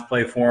of bounds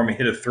play for him. He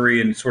hit a three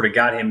and sort of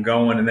got him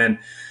going. And then,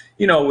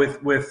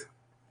 with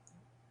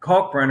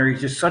Kalkbrenner,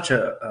 he's just such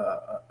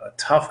a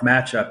tough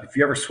matchup. If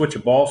you ever switch a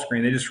ball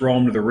screen, they just roll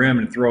him to the rim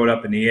and throw it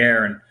up in the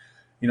air. And,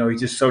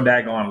 he's just so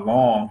daggone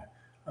long.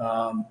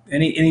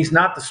 And he's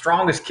not the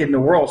strongest kid in the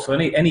world. So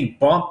any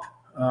bump,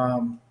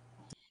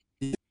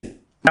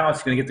 now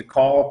it's going to get the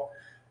call.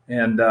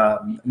 And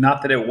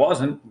not that it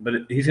wasn't, but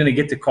he's going to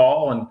get the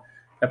call. And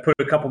I put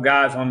a couple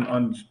guys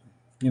on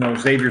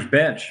Xavier's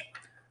bench.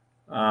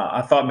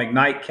 I thought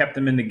McKnight kept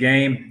him in the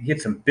game. He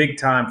hit some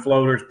big-time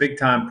floaters,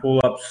 big-time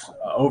pull-ups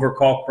over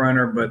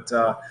Kalkbrenner, but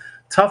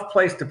tough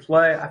place to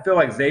play. I feel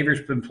like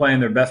Xavier's been playing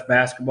their best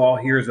basketball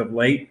here as of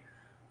late.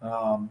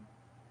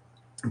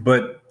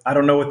 But I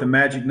don't know what the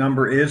magic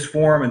number is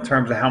for them in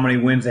terms of how many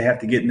wins they have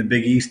to get in the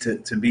Big East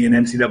to be an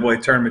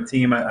NCAA tournament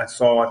team. I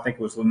think it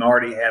was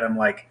Lenardi had them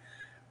like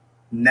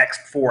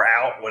next four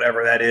out,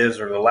 whatever that is,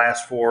 or the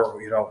last four,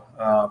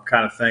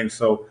 kind of thing.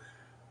 So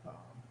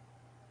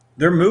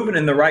they're moving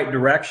in the right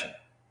direction.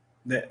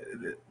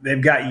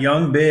 They've got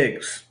young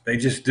bigs. They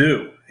just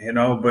do,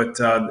 but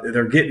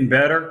they're getting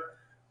better.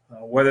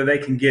 Whether they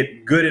can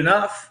get good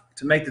enough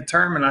to make the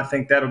tournament, I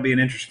think that'll be an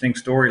interesting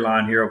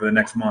storyline here over the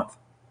next month.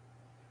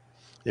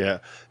 Yeah.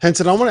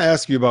 Henson, I want to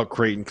ask you about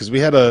Creighton because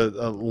we had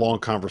a long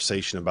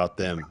conversation about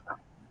them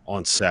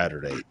on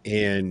Saturday.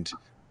 And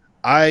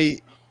I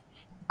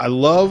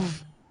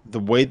love the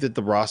way that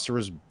the roster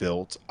is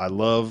built. I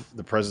love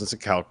the presence of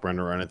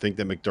Kalkbrenner, and I think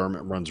that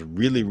McDermott runs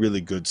really, really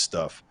good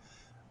stuff.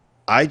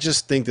 I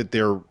just think that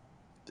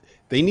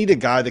they need a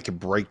guy that can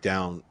break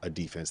down a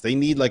defense. They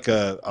need like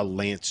a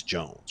Lance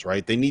Jones,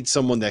 right? They need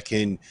someone that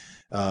can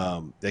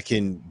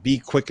be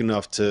quick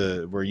enough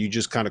to where you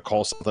just kind of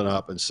call something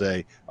up and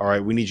say, all right,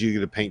 we need you to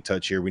get a paint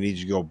touch here. We need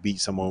you to go beat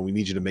someone. We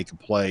need you to make a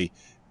play.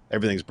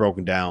 Everything's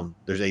broken down.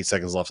 There's 8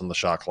 seconds left on the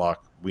shot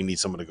clock. We need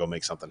someone to go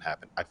make something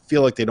happen. I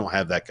feel like they don't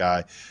have that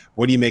guy.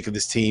 What do you make of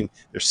this team?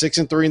 They're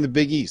 6-3 in the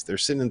Big East. They're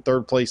sitting in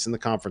third place in the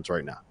conference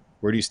right now.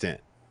 Where do you stand?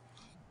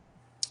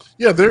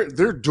 Yeah,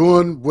 they're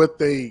doing what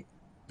they're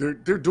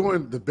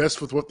doing the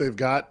best with what they've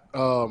got.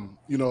 I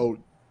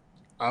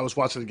was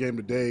watching the game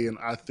today, and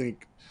I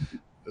think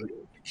a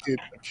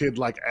kid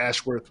like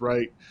Ashworth,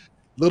 right,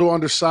 little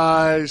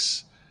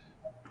undersized,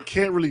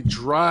 can't really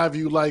drive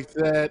you like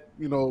that,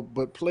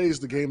 but plays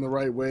the game the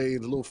right way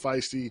and a little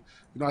feisty.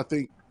 I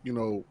think,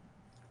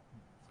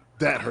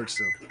 that hurts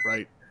them,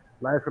 right?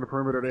 Last on the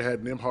perimeter, they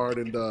had Nimhard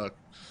and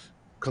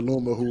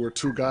Kaluma, who were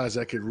two guys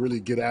that could really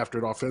get after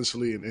it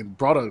offensively and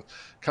brought a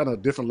kind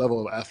of different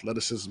level of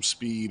athleticism,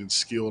 speed, and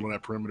skill on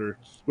that perimeter,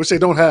 which they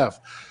don't have.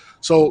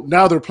 So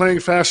now they're playing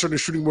faster and they're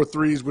shooting more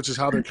threes, which is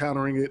how they're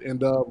countering it.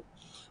 And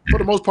for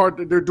the most part,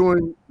 they're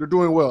doing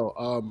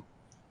well.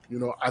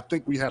 I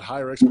think we had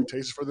higher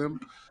expectations for them,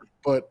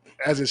 but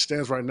as it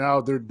stands right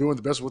now, they're doing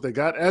the best of what they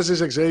got, as is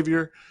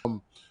Xavier.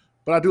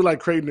 But I do like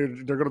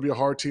Creighton. They're going to be a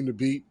hard team to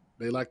beat.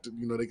 They like to,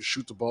 they can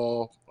shoot the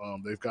ball.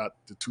 They've got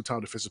the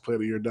 2-time defensive player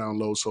of the year down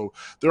low, so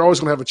they're always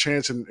going to have a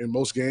chance in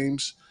most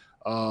games.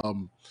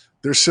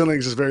 Their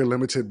ceilings is very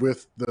limited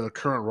with the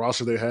current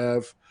roster they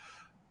have,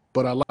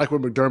 but I like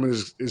what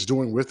McDermott is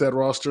doing with that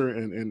roster,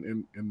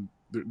 and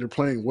they're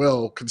playing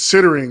well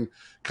considering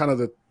kind of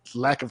the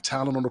lack of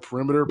talent on the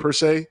perimeter per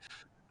se,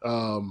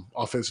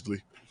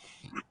 offensively.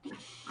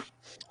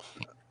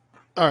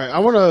 All right, I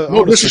want to.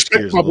 No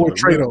disrespect to my boy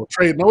Trado.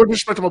 No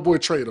disrespect to my boy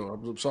Trado.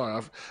 I'm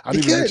sorry. I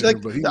didn't mention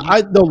him,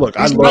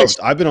 but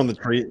I've been on the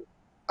Trey.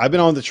 I've been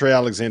on the Trey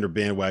Alexander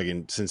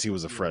bandwagon since he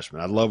was a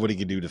freshman. I love what he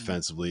can do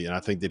defensively, and I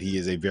think that he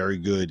is a very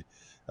good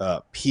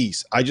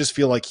piece. I just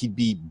feel like he'd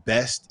be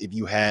best if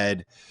you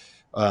had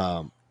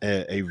like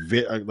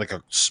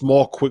a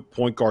small, quick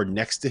point guard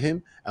next to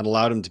him and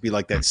allowed him to be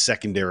like that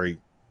secondary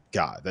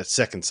guy, that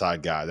second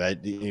side guy. That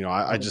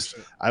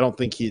I don't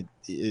think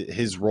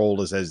his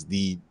role is as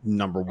the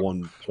number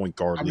one point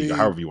guard leader,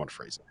 however you want to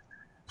phrase it.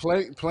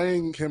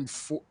 Playing him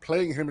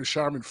and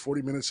Sharman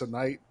 40 minutes a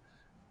night,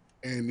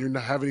 and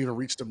haven't even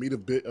reached the meat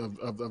of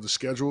the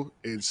schedule.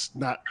 It's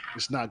not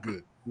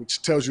good,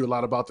 which tells you a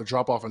lot about the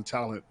drop off in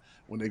talent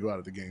when they go out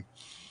of the game.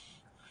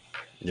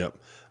 Yep.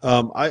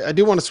 I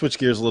do want to switch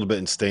gears a little bit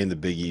and stay in the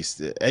Big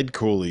East. Ed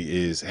Cooley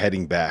is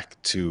heading back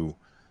to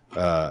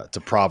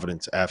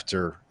Providence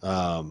after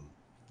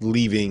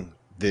leaving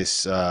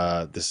this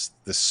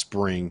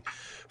spring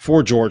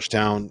for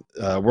Georgetown.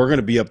 We're going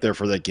to be up there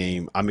for that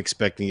game. I'm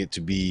expecting it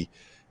to be,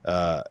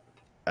 I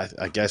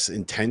guess,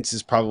 intense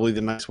is probably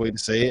the nice way to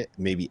say it.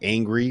 Maybe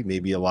angry,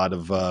 maybe a lot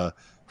of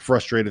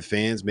frustrated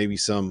fans, maybe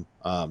some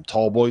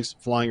tall boys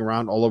flying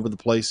around all over the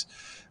place.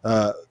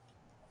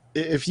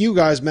 If you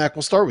guys, Mac,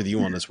 we'll start with you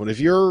on this one. If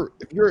you're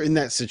in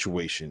that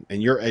situation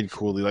and you're Ed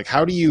Cooley, like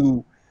how do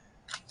you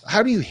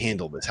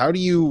handle this?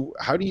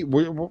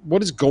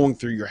 What is going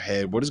through your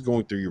head? What is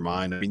going through your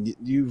mind? I mean,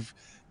 you've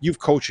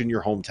coached in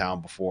your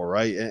hometown before,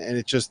 right? And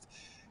it's just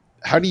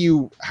how do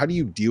you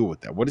deal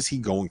with that? What is he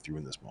going through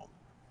in this moment?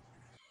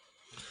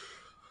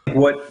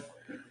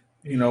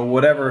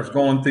 Whatever is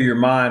going through your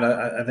mind,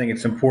 I think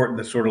it's important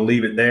to sort of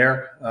leave it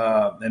there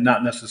and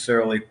not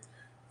necessarily,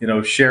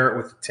 share it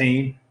with the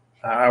team.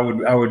 I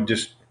would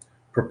just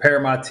prepare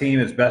my team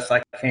as best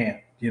I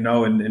can,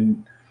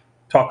 and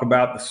talk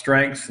about the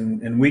strengths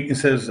and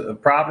weaknesses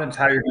of Providence,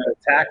 how you're going to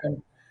attack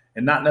them,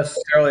 and not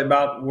necessarily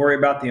worry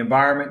about the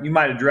environment. You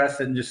might address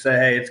it and just say,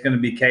 hey, it's going to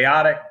be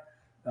chaotic.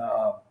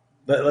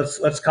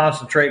 Let's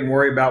concentrate and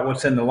worry about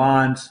what's in the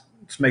lines.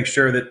 Let's make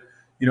sure that,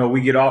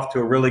 we get off to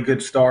a really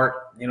good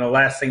start.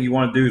 Last thing you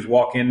want to do is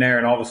walk in there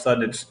and all of a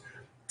sudden it's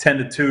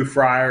 10-2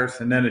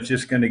 Friars, and then it's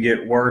just going to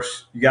get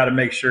worse. You got to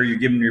make sure you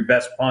give them your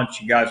best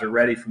punch. You guys are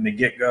ready from the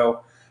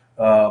get-go.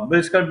 But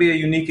it's going to be a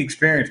unique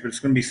experience, but it's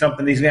going to be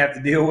something he's going to have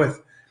to deal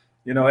with,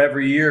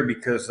 every year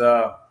because,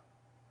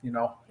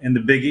 in the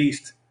Big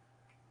East,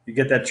 you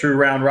get that true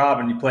round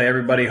robin. You play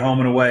everybody home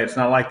and away. It's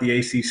not like the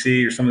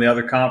ACC or some of the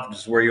other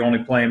conferences where you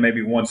only play them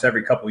maybe once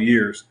every couple of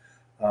years.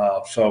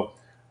 So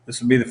this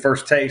will be the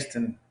first taste,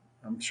 and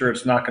I'm sure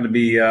it's not going to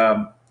be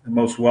the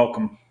most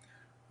welcome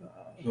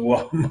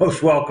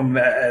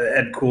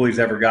Ed Cooley's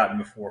ever gotten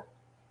before.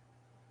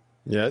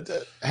 Yeah,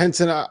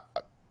 Henson,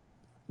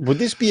 would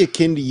this be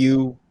akin to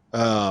you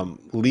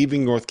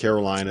leaving North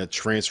Carolina,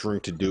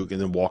 transferring to Duke,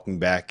 and then walking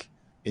back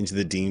into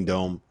the Dean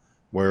Dome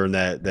wearing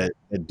that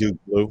Duke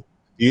blue?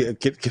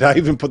 Can I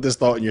even put this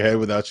thought in your head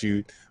without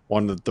you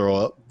wanting to throw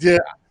up? Yeah,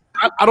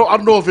 I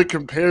don't know if it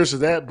compares to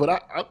that, but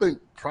I think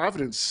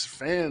Providence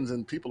fans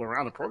and people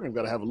around the program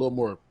got to have a little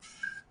more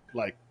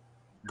like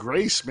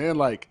grace, man.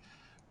 Like,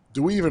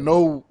 do we even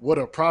know what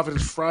a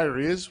Providence Friar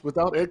is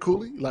without Ed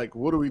Cooley? Like,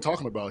 what are we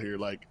talking about here?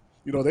 Like,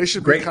 they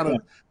should be kind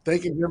of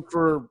thanking him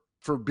for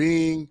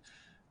being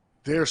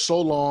there so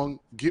long,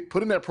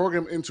 putting that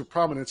program into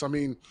prominence. I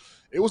mean,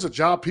 it was a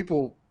job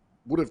people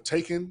would have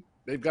taken.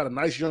 They've got a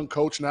nice young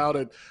coach now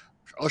that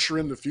usher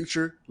in the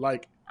future.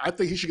 Like, I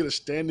think he should get a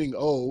standing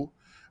O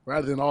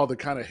rather than all the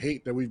kind of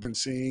hate that we've been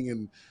seeing.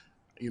 And,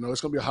 it's going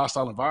to be a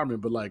hostile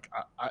environment. But, like,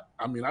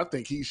 I mean, I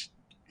think he's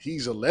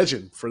a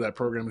legend for that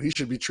program, and he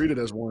should be treated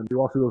as one. He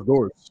walk through those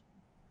doors.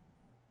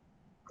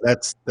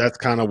 That's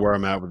kind of where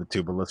I'm at with it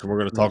too. But listen, we're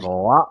going to talk a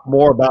lot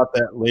more about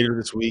that later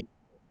this week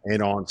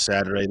and on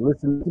Saturday.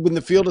 Listen, in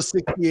the field of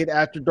 68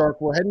 after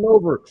dark, we're heading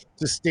over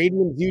to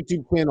Stadium's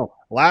YouTube channel.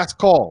 Last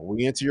call.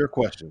 We answer your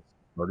questions.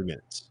 30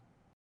 minutes.